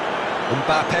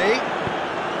 Mbappe.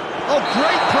 Oh,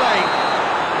 great play!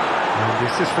 And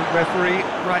the assistant referee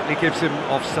rightly gives him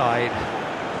offside.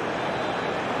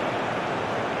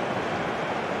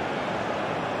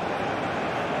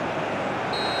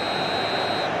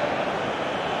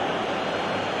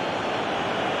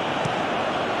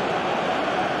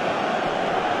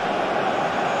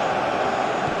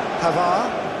 Qatar.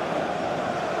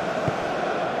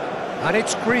 And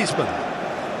it's Griezmann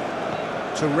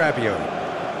to Rabiot.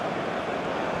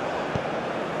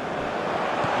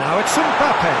 Now it's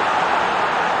Mbappe.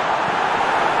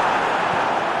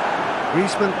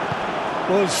 Griezmann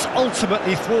was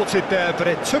ultimately thwarted there, but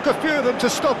it took a few of them to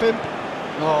stop him.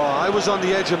 Oh, I was on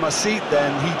the edge of my seat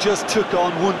then. He just took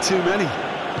on one too many.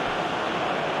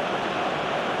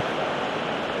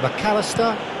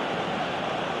 McAllister.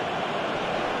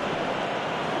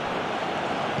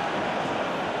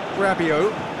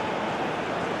 Rabiot.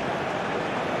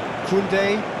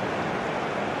 Koundé.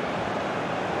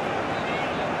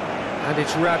 And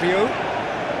it's Rabiot.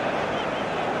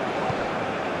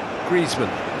 Griezmann.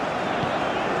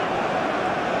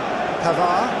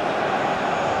 Pavard.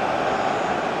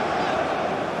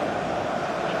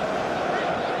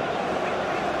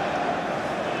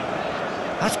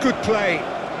 That's good play.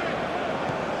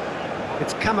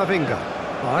 It's Camavinga.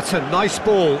 Oh, that's a nice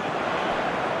ball.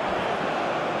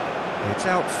 It's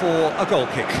out for a goal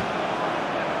kick.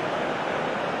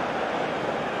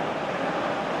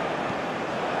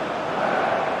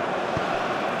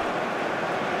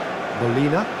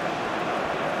 Molina.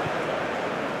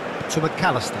 To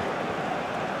McAllister.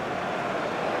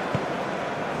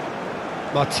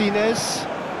 Martinez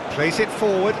plays it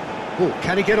forward. Oh,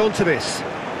 can he get onto this?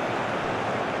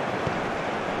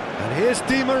 And here's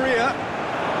Di Maria.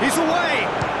 He's away.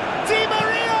 Di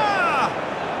Maria!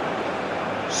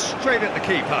 Straight at the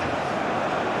keeper.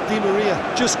 Di Maria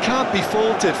just can't be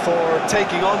faulted for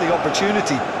taking on the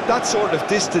opportunity. That sort of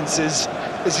distance is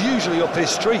usually up his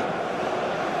street.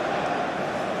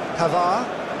 Pavard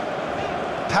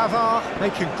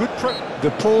making good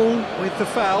De Paul with the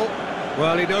foul.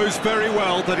 Well, he knows very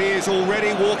well that he is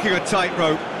already walking a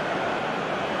tightrope.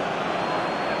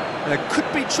 There could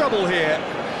be trouble here,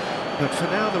 but for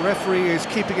now the referee is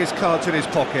keeping his cards in his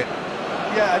pocket.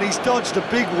 Yeah, and he's dodged a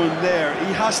big one there.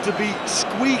 He has to be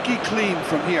squeaky clean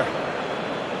from here.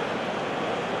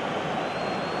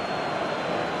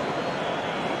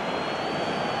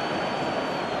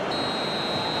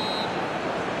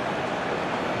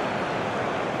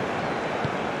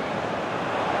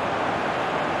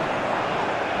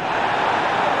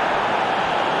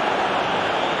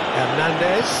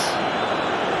 Hernandez,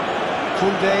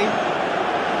 Koundé,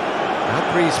 now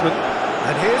Griezmann,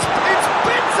 and it's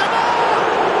Benzema!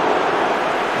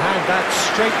 And that's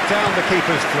straight down the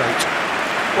keeper's throat.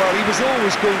 Well, he was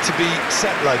always going to be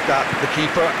set like that, the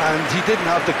keeper, and he didn't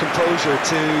have the composure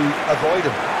to avoid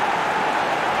him.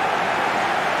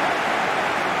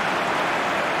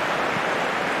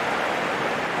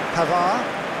 Pavard.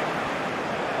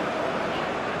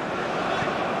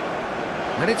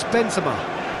 And it's Benzema.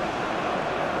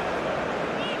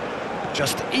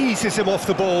 Just eases him off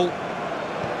the ball.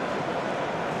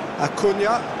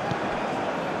 Acuna.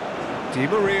 Di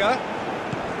Maria.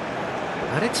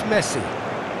 And it's Messi.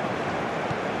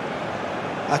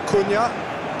 Acuna.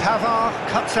 Pavard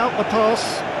cuts out the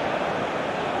pass.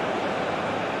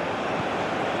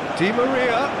 Di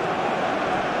Maria.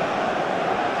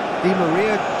 Di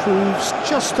Maria proves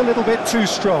just a little bit too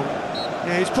strong.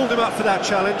 Yeah, he's pulled him up for that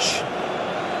challenge.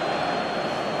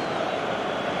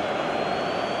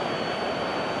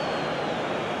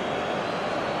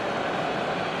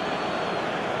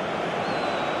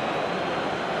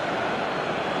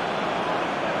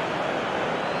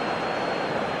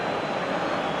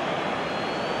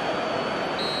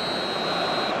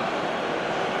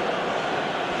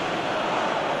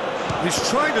 He's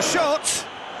trying a shot.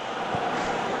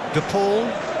 De Paul.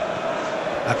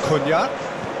 Acuna.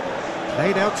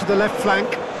 Played out to the left flank.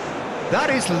 That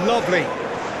is lovely.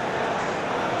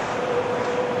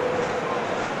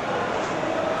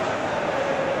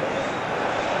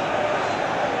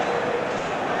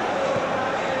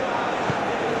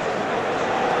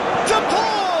 De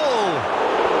Paul!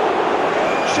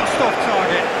 Just off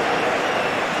target.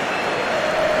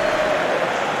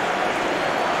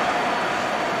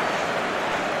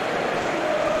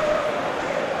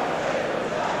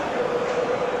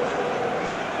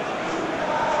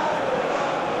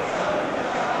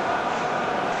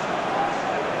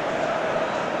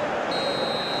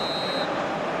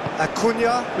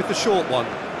 Acuna with the short one.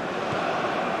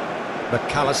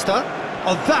 McAllister.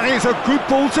 Oh, that is a good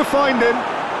ball to find him.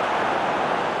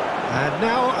 And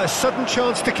now a sudden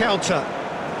chance to counter.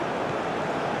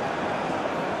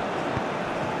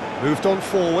 Moved on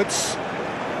forwards.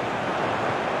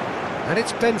 And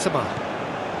it's Benzema.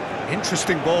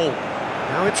 Interesting ball.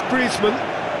 Now it's Griezmann.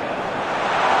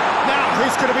 Now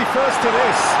who's going to be first to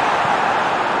this?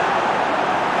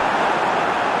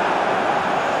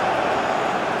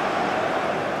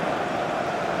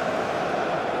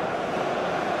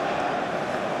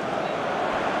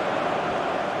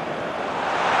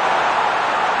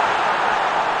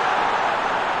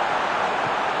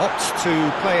 Opts to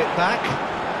play it back.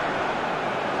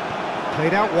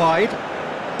 Played out wide.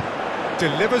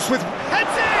 delivers with...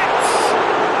 Heads it!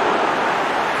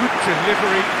 Good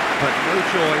delivery, but no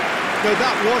joy. Now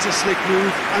that was a slick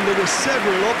move, and there were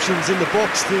several options in the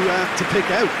box to pick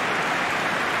out.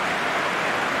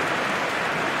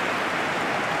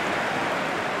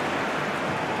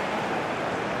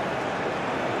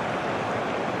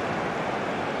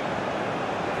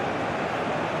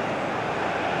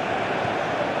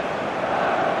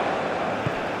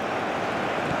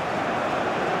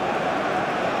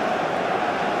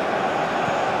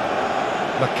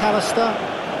 McAllister.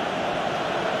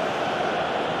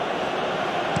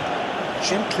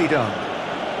 Gently done.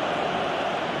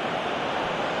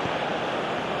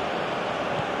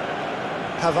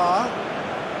 Pavard.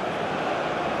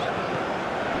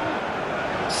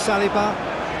 Saliba.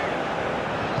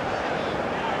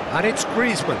 And it's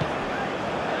Griezmann.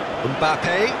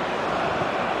 Mbappe.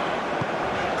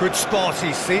 Good spot,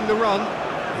 he's seen the run.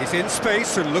 He's in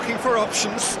space and looking for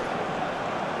options.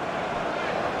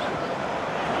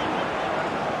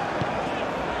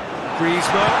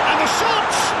 Griezmann, and the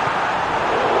shot!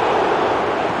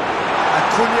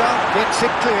 Acuna gets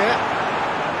it clear.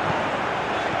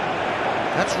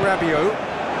 That's Rabiot.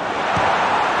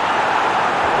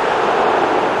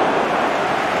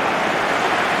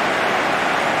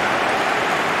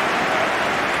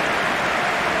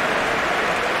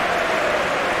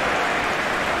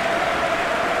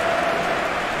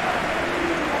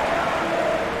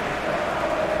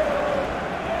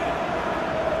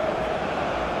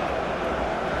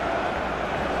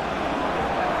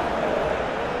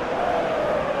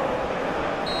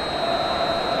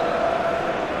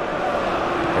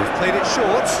 Played it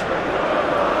short.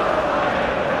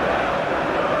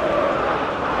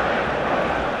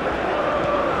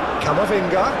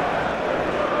 Camavinga.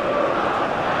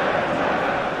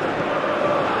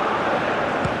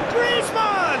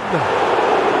 Griezmann!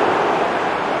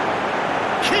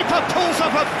 Keeper pulls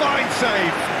up a fine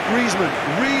save. Griezmann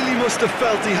really must have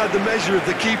felt he had the measure of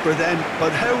the keeper then,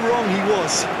 but how wrong he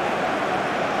was.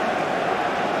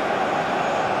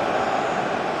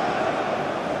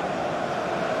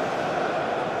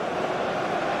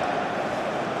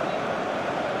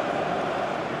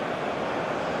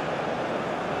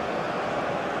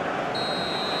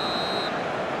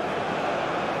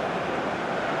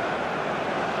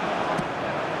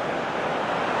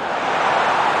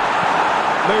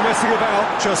 No messing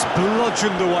about, just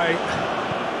bludgeoned away.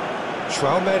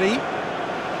 Traumeri.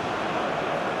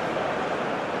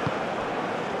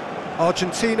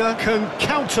 Argentina can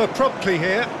counter promptly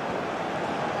here.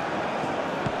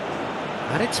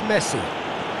 And it's Messi.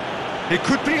 It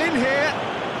could be in here.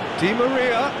 Di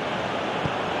Maria.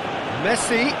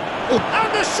 Messi. Oh,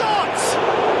 and the shot!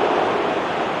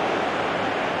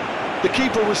 The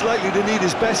keeper was likely to need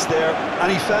his best there,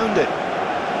 and he found it.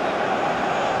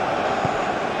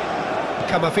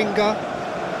 Camavinga.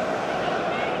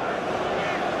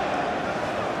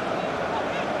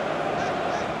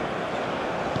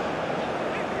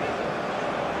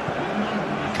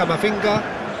 Camavinga.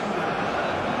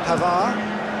 Pavard.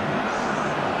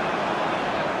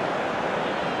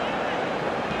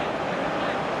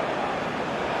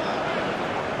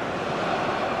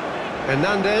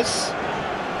 Hernandez.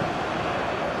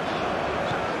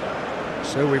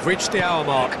 So we've reached the hour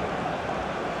mark.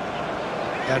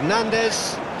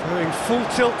 Hernandez going full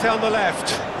tilt down the left.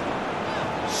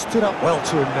 Stood up well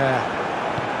to him there.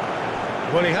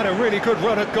 Well, he had a really good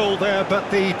run at goal there, but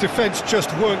the defence just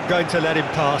weren't going to let him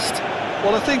past.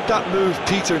 Well, I think that move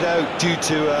petered out due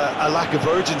to a lack of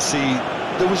urgency.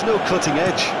 There was no cutting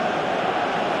edge.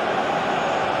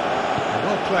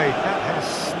 Well played. That has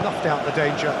snuffed out the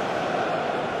danger.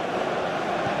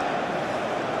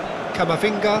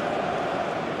 Camavinga.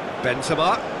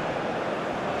 Benzema.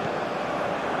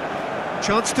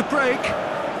 Chance to break.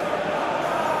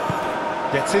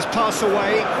 Gets his pass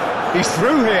away. He's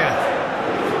through here.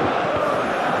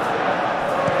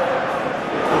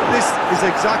 This is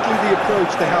exactly the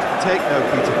approach they have to take now,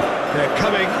 Peter. They're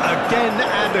coming again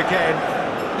and again.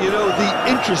 You know, the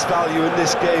interest value in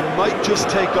this game might just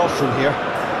take off from here.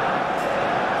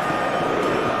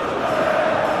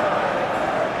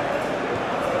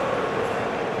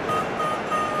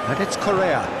 And it's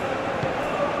Correa.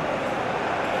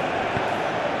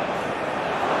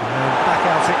 Back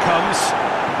out it comes.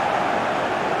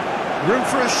 Room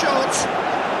for a shot.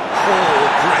 Oh,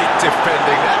 great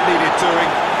defending. That needed doing.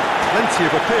 Plenty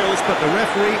of appeals, but the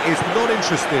referee is not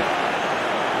interested.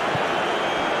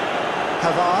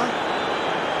 Pavard.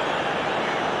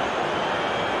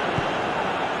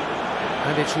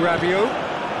 And it's Rabiot.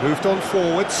 Moved on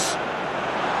forwards.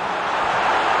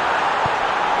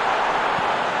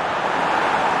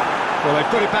 Well,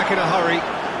 they've got it back in a hurry.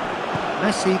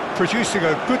 Messi producing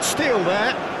a good steal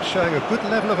there, showing a good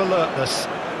level of alertness.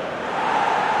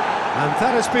 And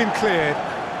that has been cleared.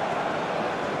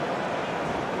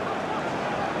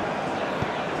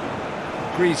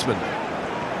 Griezmann.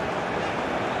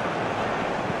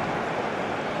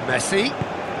 Messi.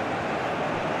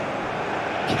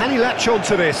 Can he latch on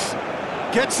to this?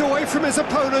 Gets away from his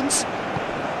opponents.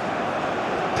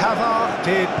 Pavard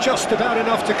did just about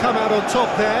enough to come out on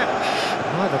top there.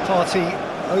 Neither party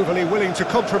overly willing to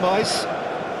compromise.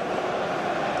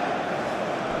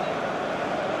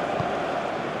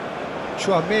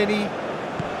 Chouameni.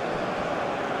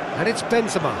 And it's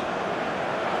Benzema.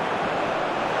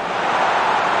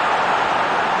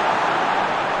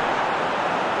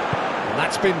 And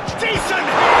that's been decent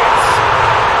hits!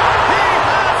 He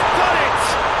has done it!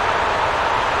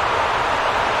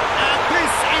 And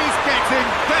this is getting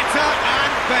better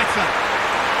and better.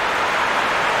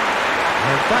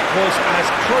 And that was as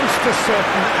close to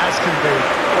certain as can be.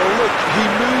 Well, look, he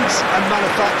moves and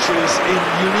manufactures in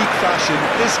unique fashion.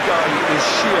 This guy is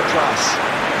sheer class.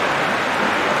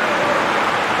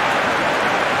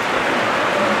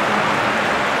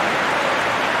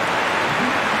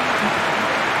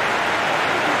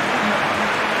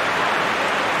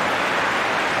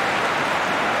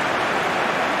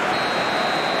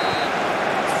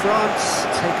 France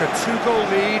take a 2-goal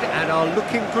lead and are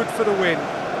looking good for the win.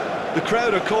 The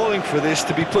crowd are calling for this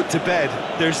to be put to bed.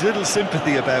 There's little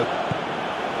sympathy about.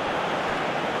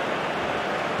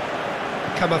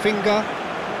 Camavinga.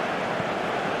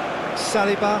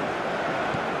 Saliba.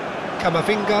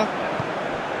 Camavinga.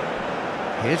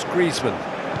 Here's Griezmann.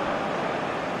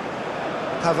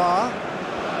 Pavard.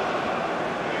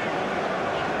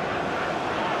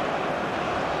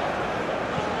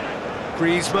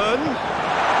 Griezmann.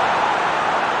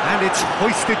 And it's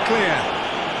hoisted clear.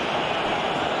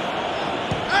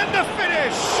 And the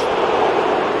finish!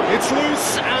 It's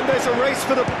loose, and there's a race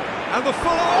for the... And the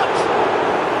full-on!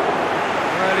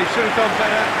 Well, he should have done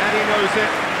better, and he knows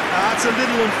it. That's a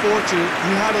little unfortunate.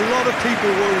 He had a lot of people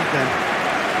worried then.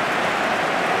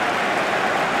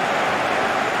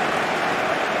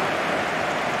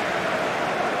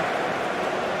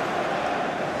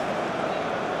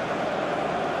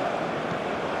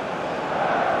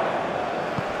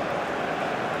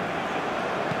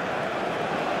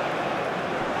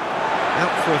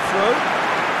 Out for a throw.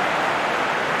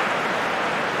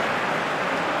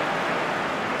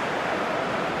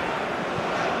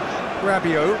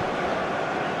 Rabiot.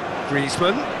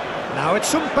 Griezmann. Now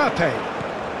it's Mbappe.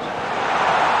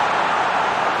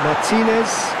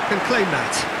 Martinez can claim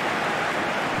that.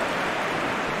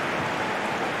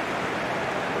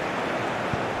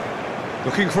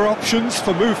 Looking for options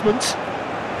for movement.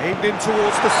 Aimed in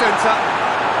towards the centre.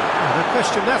 No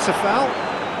question, that's a foul.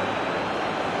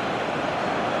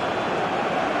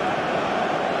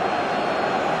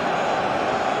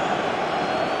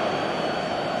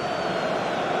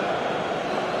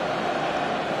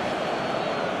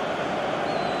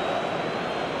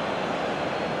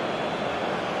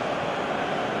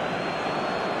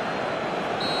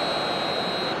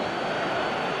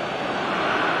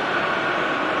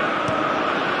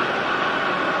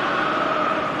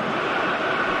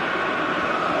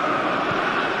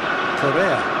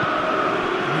 Correa.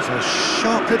 He's a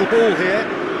sharp little ball here.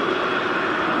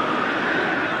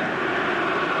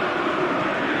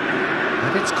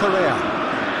 And it's Correa.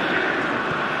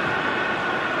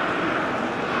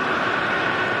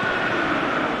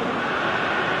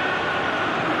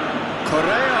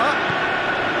 Correa.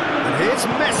 And here's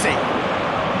Messi.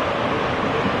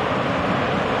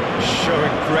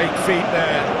 Showing great feet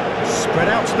there. Spread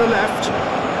out to the left.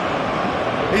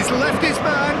 He's left his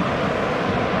man.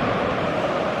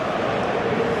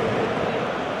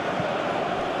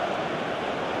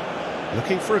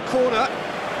 Looking for a corner.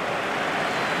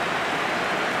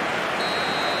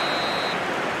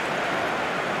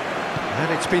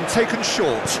 And it's been taken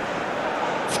short.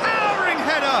 Towering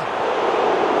header!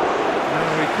 No,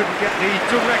 he couldn't get the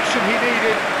direction he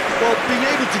needed. Well, being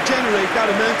able to generate that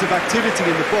amount of activity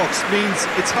in the box means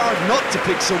it's hard not to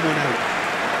pick someone out.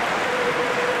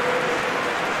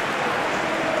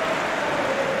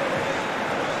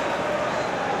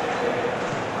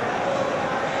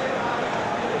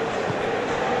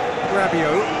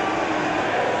 Rabiot.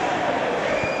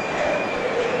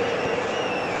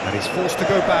 And he's forced to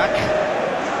go back.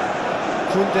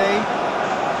 Koundé.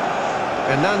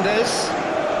 Hernandez.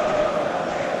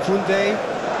 Koundé.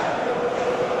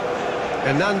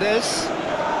 Hernandez.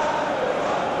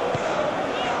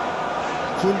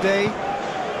 Koundé.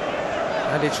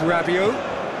 And it's Rabiot.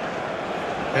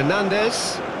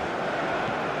 Hernandez.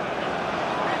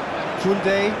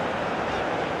 Koundé.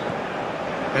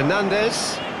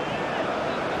 Hernandez.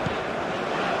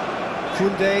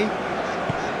 Koundé.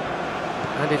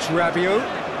 And it's Rabiot.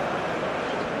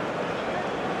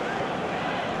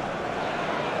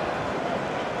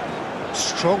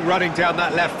 Strong running down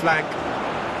that left flank.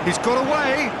 He's got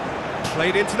away.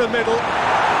 Played into the middle.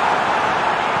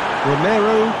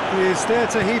 Romero is there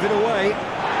to heave it away.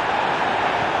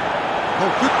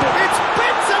 Oh, good ball. It's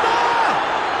Benzema!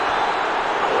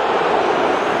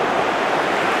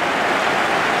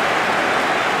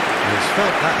 He's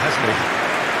felt that, hasn't he?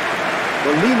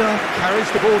 Molina carries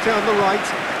the ball down the right.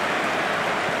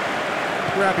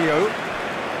 Rabiot.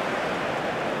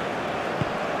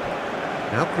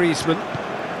 Now Griezmann.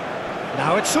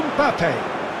 Now it's Mbappe.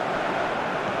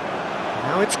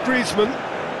 Now it's Griezmann.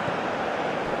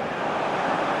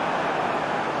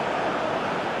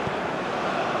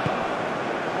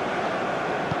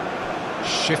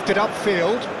 Shifted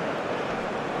upfield.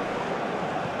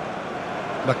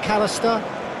 McAllister.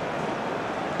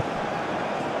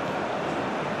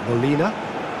 Molina.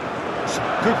 Some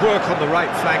good work on the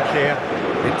right flank here.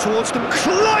 In towards them,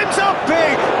 climbs up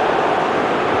big!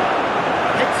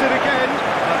 Hits it again,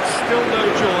 but still no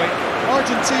joy.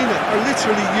 Argentina are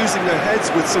literally using their heads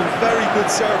with some very good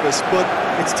service, but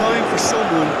it's time for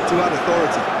someone to add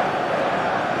authority.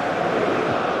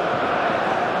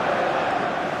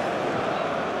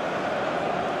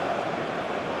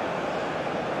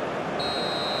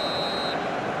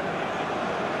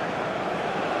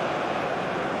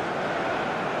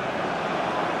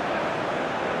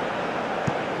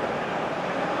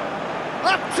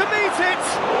 Up to meet it!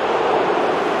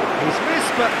 He's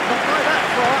missed, but not by that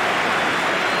far.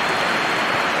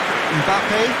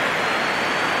 Mbappe.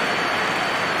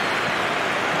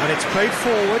 And it's played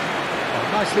forward. Oh,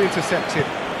 nicely intercepted.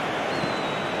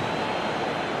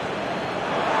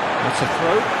 That's a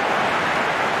throw.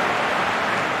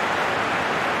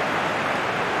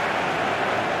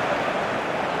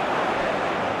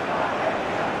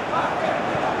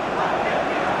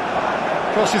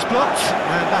 Cross is blocked,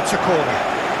 and that's a corner.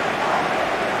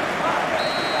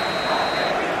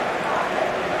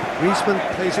 Griezmann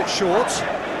plays it short.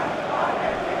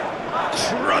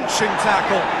 Crunching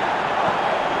tackle.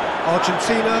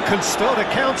 Argentina can start a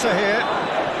counter here.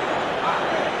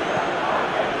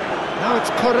 Now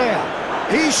it's Correa.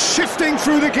 He's shifting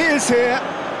through the gears here.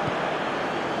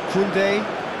 Koundé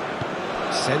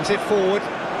sends it forward.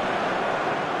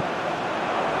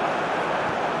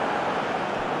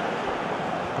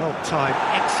 Well timed,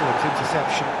 excellent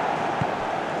interception.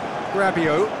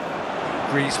 Rabiot,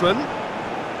 Griezmann.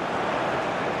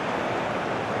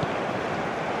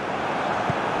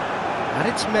 And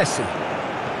it's Messi.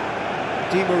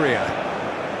 Di Maria.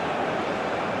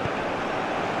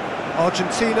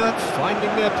 Argentina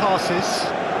finding their passes.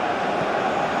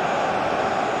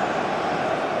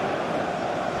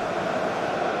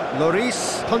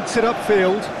 Lloris punts it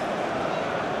upfield.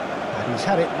 And he's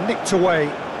had it nicked away.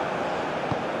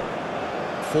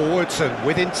 Forwards and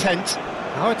with intent.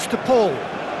 Now it's De Paul.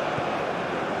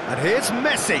 And here's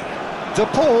Messi. De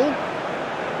Paul.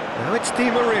 Now it's Di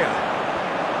Maria.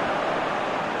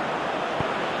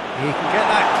 He can get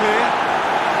that clear.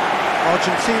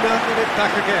 Argentina get it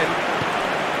back again.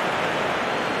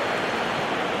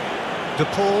 De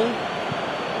Paul.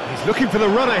 He's looking for the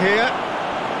runner here.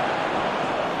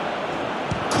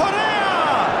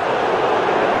 Correa!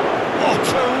 Oh,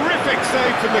 terrific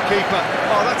save from the keeper.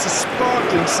 Oh, that's a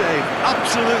sparkling save.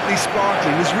 Absolutely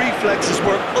sparkling. His reflexes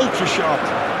were ultra-sharp.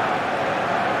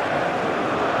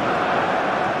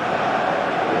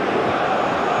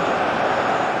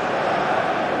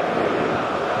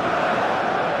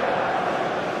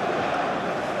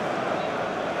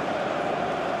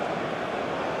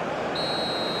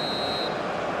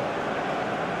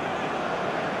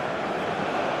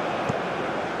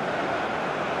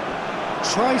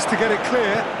 Tries to get it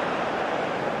clear.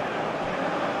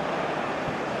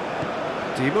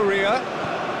 Di Maria.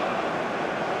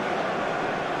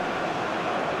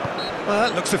 Well,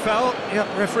 that looks a foul. Yep,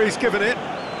 referee's given it.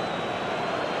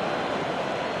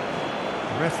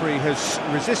 The referee has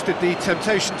resisted the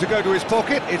temptation to go to his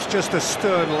pocket. It's just a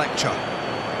stern lecture.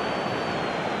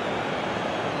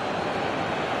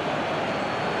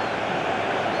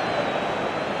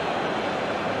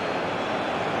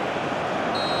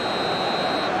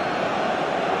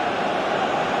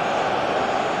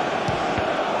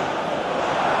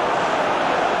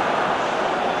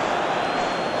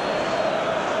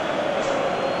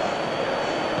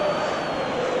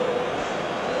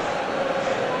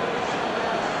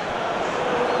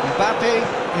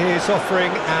 Mbappe is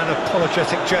offering an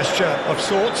apologetic gesture of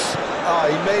sorts. Oh,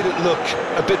 he made it look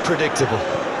a bit predictable.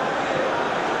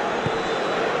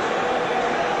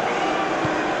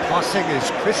 Passing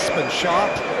is crisp and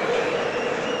sharp.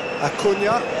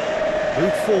 Acuna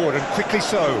moved forward and quickly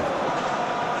so.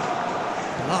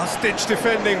 Last-ditch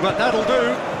defending, but that'll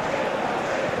do.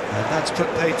 And that's put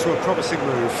paid to a promising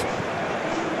move.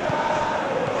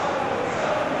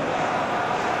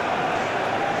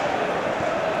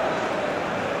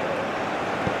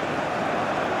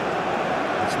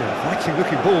 It's an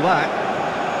inviting-looking ball, that.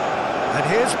 And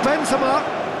here's Benzema.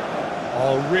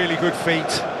 Oh, really good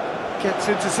feet. Gets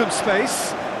into some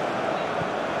space.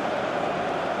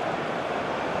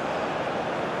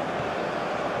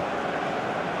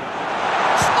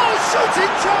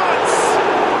 Shooting chance!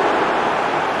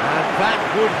 And that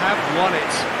would have won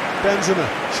it. Benzema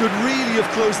should really have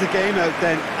closed the game out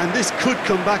then, and this could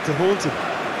come back to haunt him.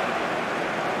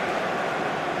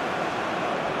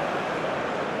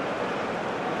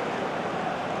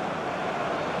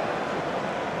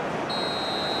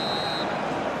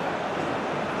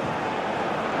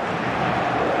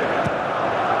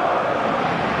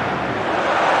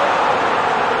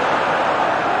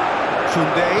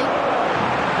 Sunday.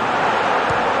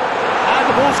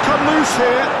 The ball's come loose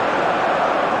here.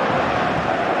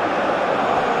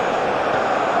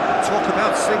 Talk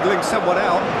about singling someone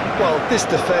out. Well, this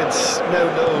defence now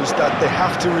knows that they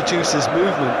have to reduce his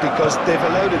movement because they've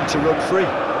allowed him to run free.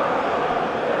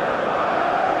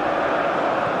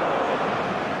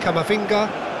 Camavinga.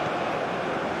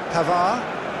 Pavard.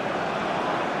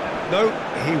 No,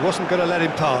 he wasn't going to let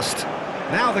him past.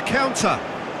 Now the counter.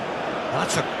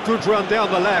 That's a good run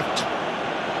down the left.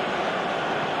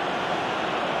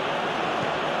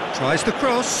 Tries the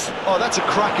cross. Oh, that's a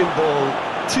cracking ball.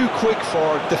 Too quick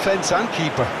for defence and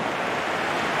keeper.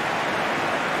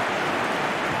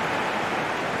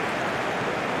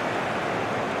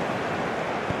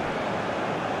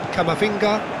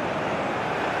 Camavinga.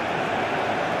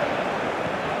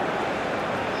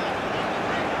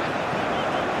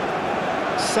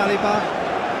 Saliba.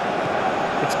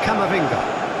 It's Camavinga.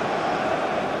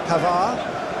 Pavard.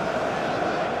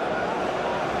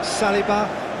 Saliba.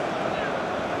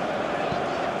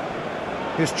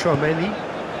 Here's Tchouaméni.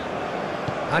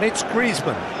 And it's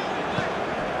Griezmann.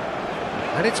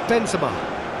 And it's Benzema.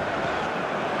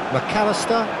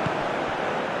 McAllister.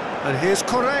 And here's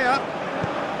Correa.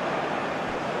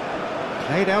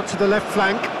 Played out to the left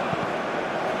flank.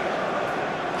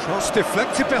 Cross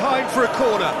deflected behind for a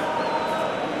corner.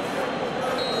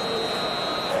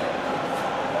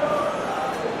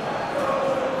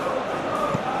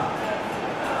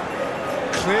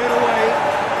 Cleared away.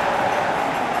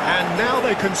 And now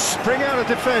they can spring out of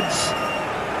defence.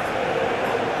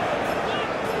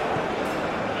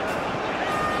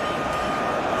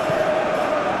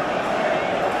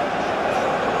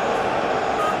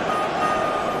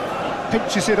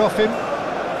 Pinches it off him.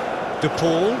 De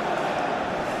Paul.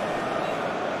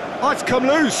 Oh, it's come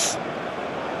loose.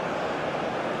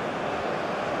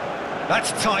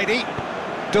 That's tidy.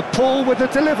 De Paul with the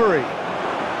delivery.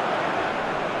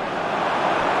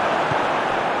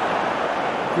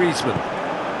 Griezmann.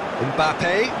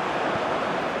 Mbappe.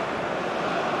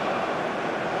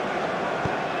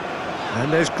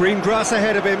 And there's green grass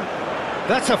ahead of him.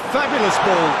 That's a fabulous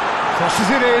ball. Crosses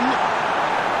it in.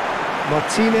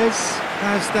 Martinez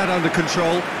has that under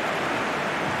control.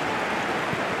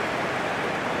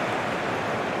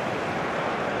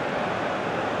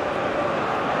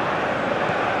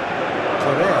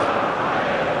 Correa.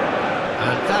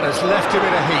 And that has left him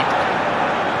in a heap.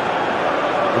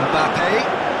 Mbappe.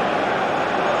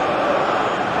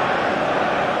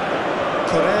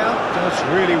 Correa does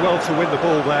really well to win the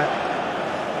ball there.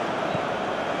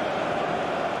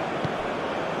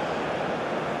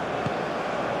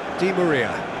 Di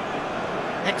Maria.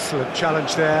 Excellent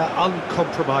challenge there,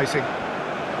 uncompromising.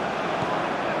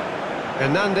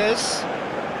 Hernandez.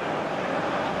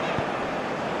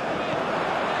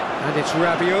 And it's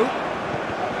Rabiot.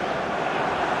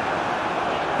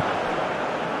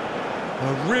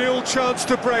 A real chance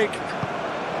to break.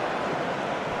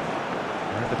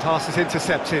 And the pass is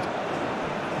intercepted.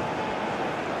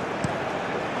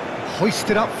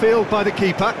 Hoisted upfield by the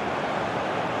keeper.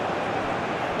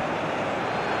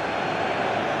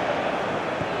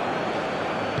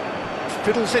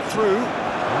 Fiddles it through.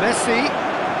 Messi.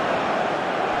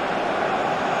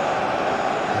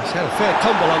 He's had a fair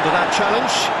tumble under that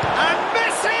challenge. And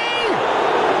Messi!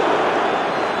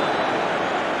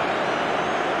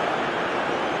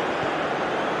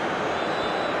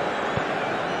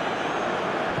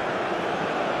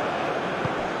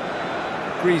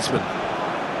 Griezmann.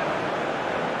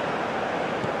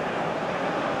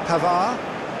 Pavard.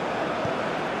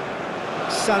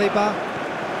 Saliba.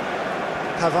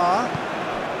 Pavard.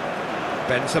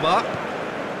 Benzema.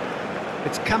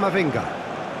 It's Camavinga.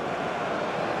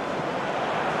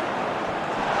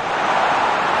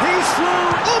 He's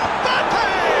through. Mbappe!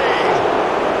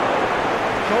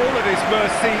 Goal at his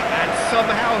mercy, and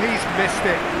somehow he's missed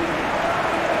it.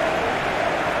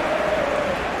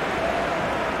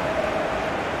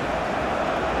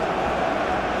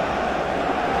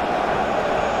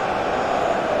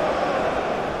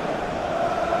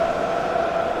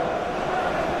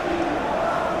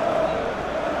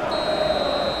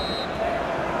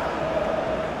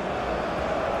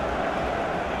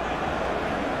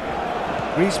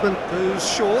 Griezmann moves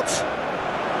short.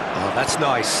 Oh, that's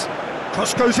nice.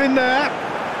 Cross goes in there.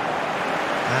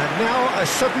 And now a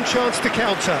sudden chance to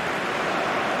counter.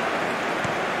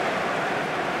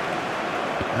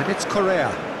 And it's Correa.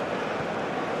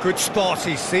 Good spot,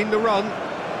 he's seen the run.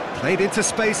 Played into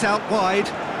space out wide.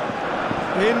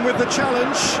 In with the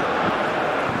challenge.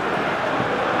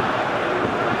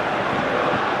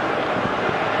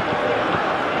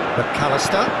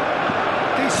 McAllister.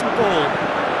 Decent ball.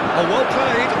 Oh, well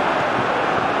played.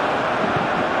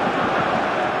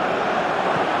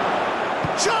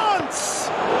 Chance!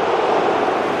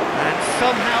 And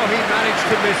somehow he managed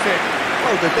to miss it.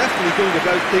 Oh, they're definitely going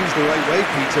about things the right way,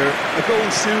 Peter. A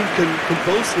goal soon can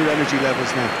bolster their energy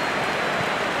levels now.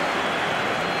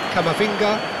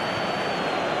 Camavinga.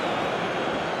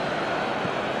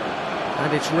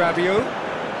 And it's Rabiot.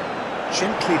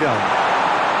 Gently done.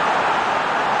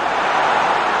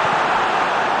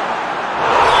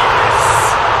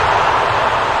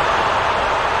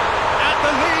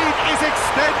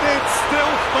 Extended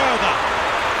still further.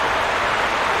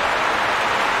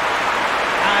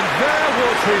 And there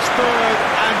was his third,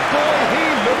 and boy, he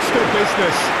looks the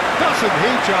business, doesn't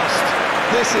he just?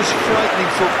 This is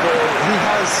frightening football. He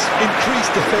has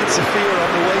increased defensive fear on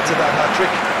the way to that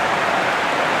hat-trick.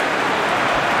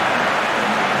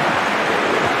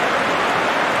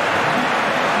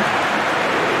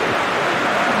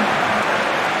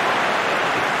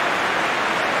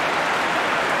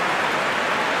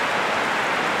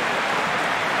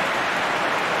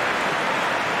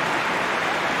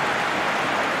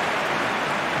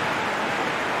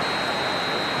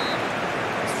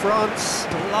 France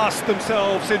blast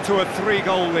themselves into a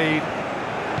 3-goal lead.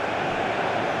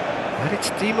 And it's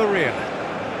Di Maria.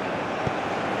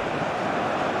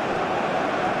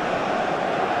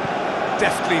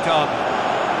 Deftly done.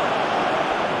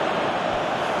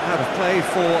 Out of play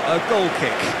for a goal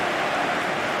kick.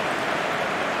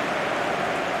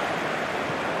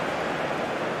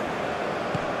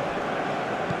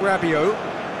 Rabiot.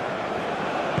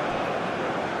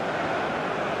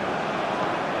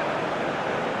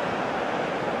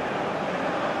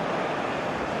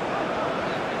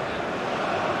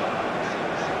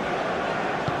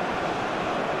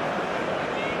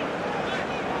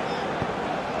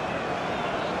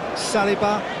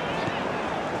 Saliba.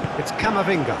 It's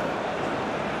Camavinga.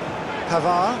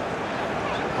 Pavard.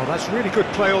 Oh, that's really good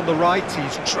play on the right.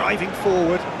 He's driving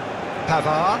forward.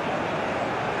 Pavard.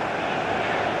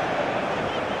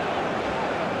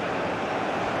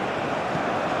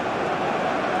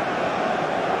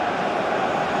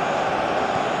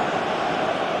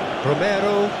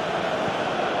 Romero.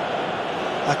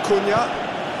 Acuna.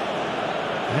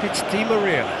 And it's Di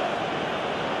Maria.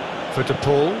 For De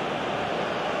Paul.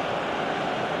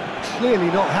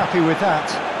 Clearly not happy with that.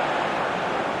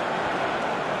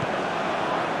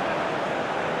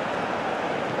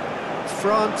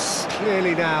 France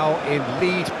clearly now in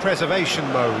lead preservation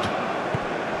mode.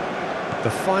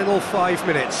 The final 5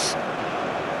 minutes.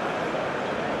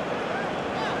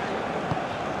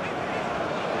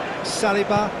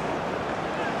 Saliba.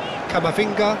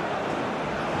 Camavinga.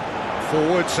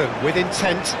 Forwards and with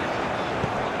intent.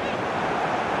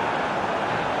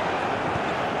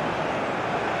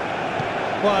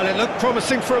 Well, it looked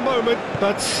promising for a moment,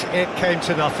 but it came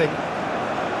to nothing.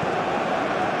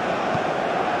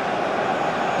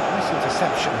 Nice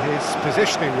interception, his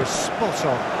positioning was spot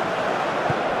on.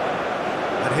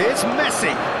 And here's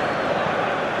Messi.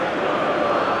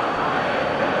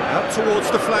 Out towards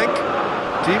the flank.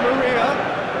 Di Maria.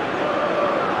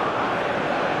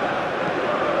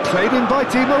 Played in by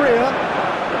Di Maria.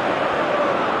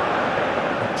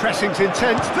 The pressing's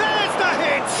intense. There's the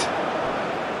hit!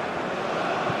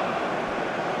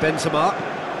 Benzema.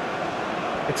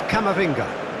 It's Camavinga.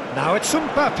 Now it's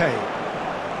Mbappe.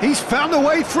 He's found a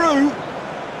way through.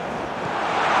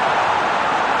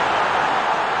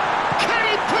 Can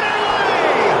he put it away?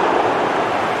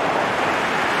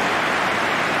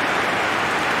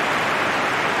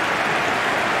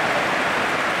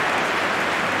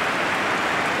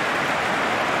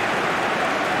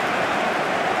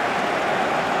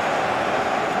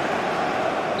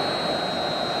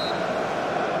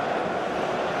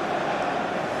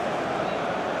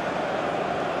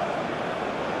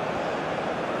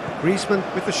 Griezmann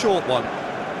with the short one.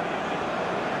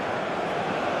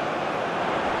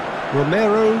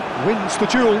 Romero wins the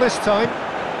duel this time.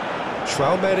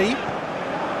 Traoré.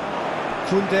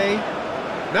 Koundé.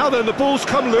 Now then, the ball's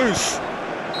come loose.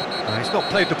 He's not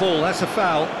played the ball, that's a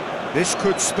foul. This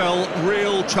could spell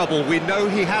real trouble. We know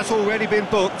he has already been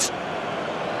booked.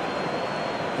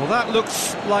 Well, that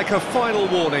looks like a final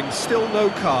warning, still no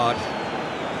card.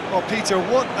 Oh, Peter,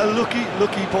 what a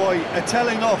lucky boy. A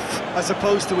telling off as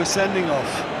opposed to a sending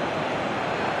off.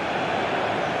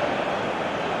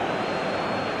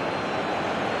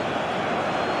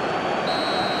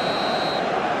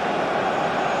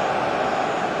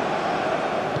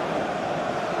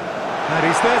 And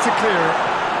he's there to clear it.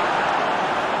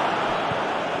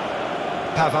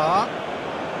 Pavard.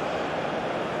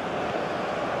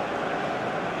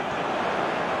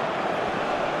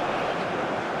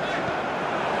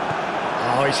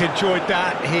 Oh, he's enjoyed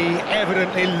that. He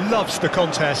evidently loves the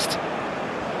contest.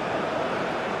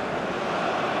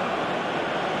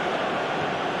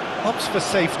 Opts for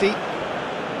safety.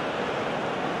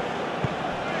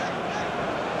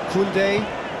 Koundé.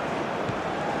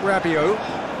 Rabiot.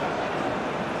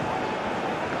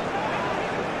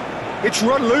 It's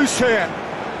run loose here.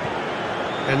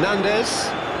 Hernandez.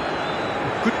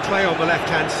 Good play on the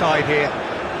left-hand side here.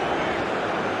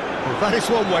 Well, that is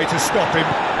one way to stop him.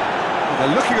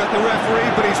 They're looking at the referee,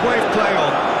 but he's waved play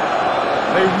on.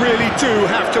 They really do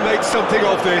have to make something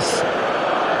of this.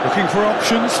 Looking for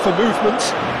options for movement.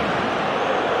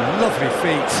 Lovely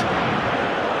feet.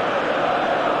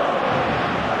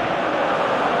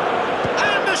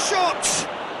 And the shot!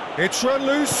 It's run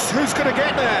loose. Who's going to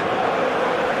get there?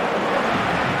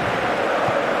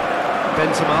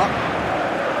 Benzema.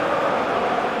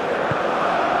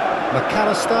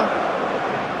 McAllister.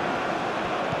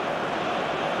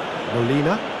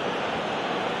 Molina.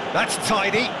 That's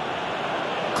tidy.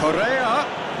 Correa.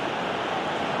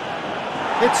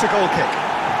 It's a goal kick.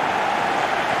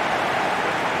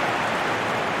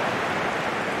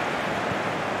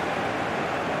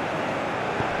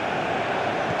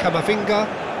 Camavinga.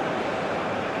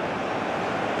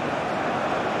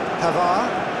 Pavard.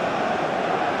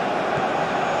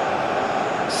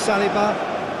 Saliba.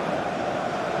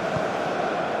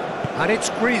 And it's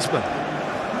Griezmann.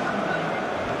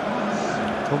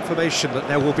 Confirmation that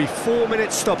there will be 4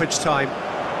 minutes stoppage time.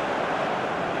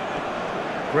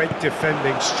 Great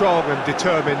defending, strong and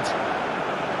determined.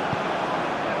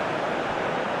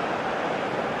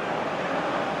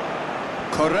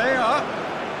 Correa.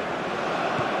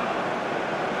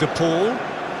 De Paul.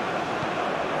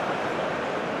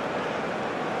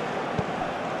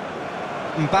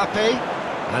 Mbappe.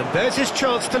 And there's his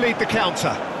chance to lead the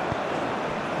counter.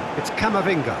 It's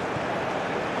Camavinga.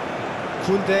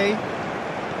 Koundé.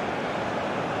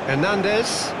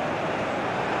 Hernandez.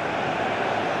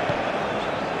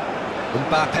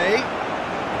 Mbappe.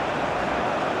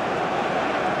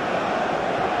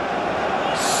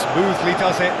 Smoothly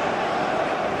does it.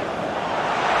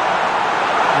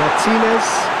 Martinez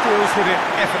deals with it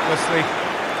effortlessly.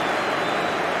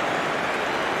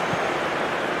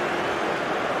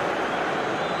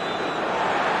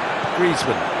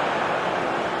 Griezmann.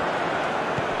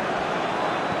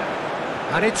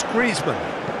 And it's Griezmann.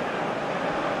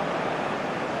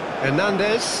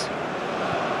 Hernandez.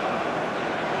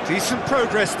 Decent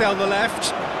progress down the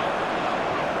left.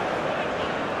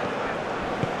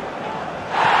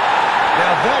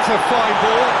 Now there's a fine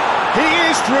ball. He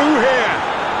is through here.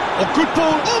 A good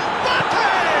ball. Mbappe!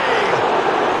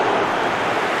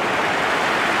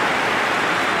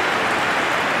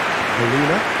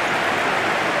 Molina.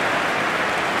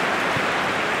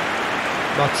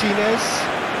 Martinez.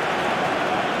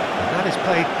 And that is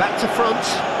played back to front.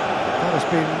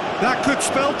 That could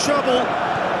spell trouble.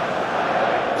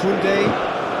 Koundé.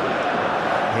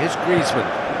 Here's Griezmann.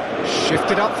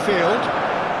 Shifted upfield.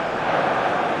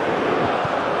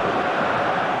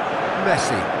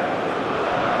 Messi.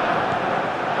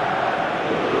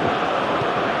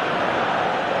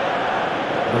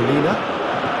 Molina.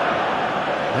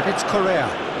 And it's Correa.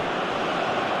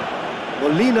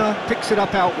 Molina picks it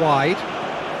up out wide.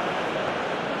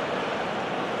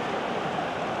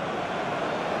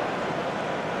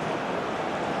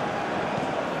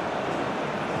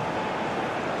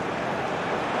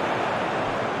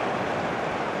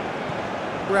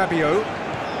 Rabiot.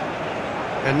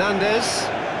 Hernandez.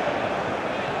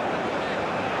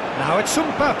 Now it's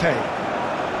Mbappe.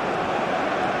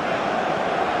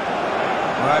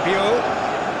 Rabiot.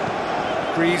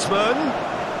 Griezmann.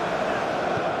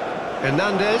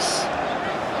 Hernandez.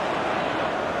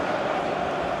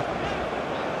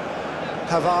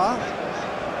 Pavard.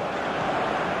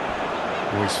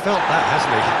 Well, he's felt that,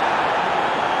 hasn't he?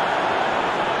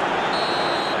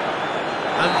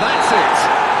 And that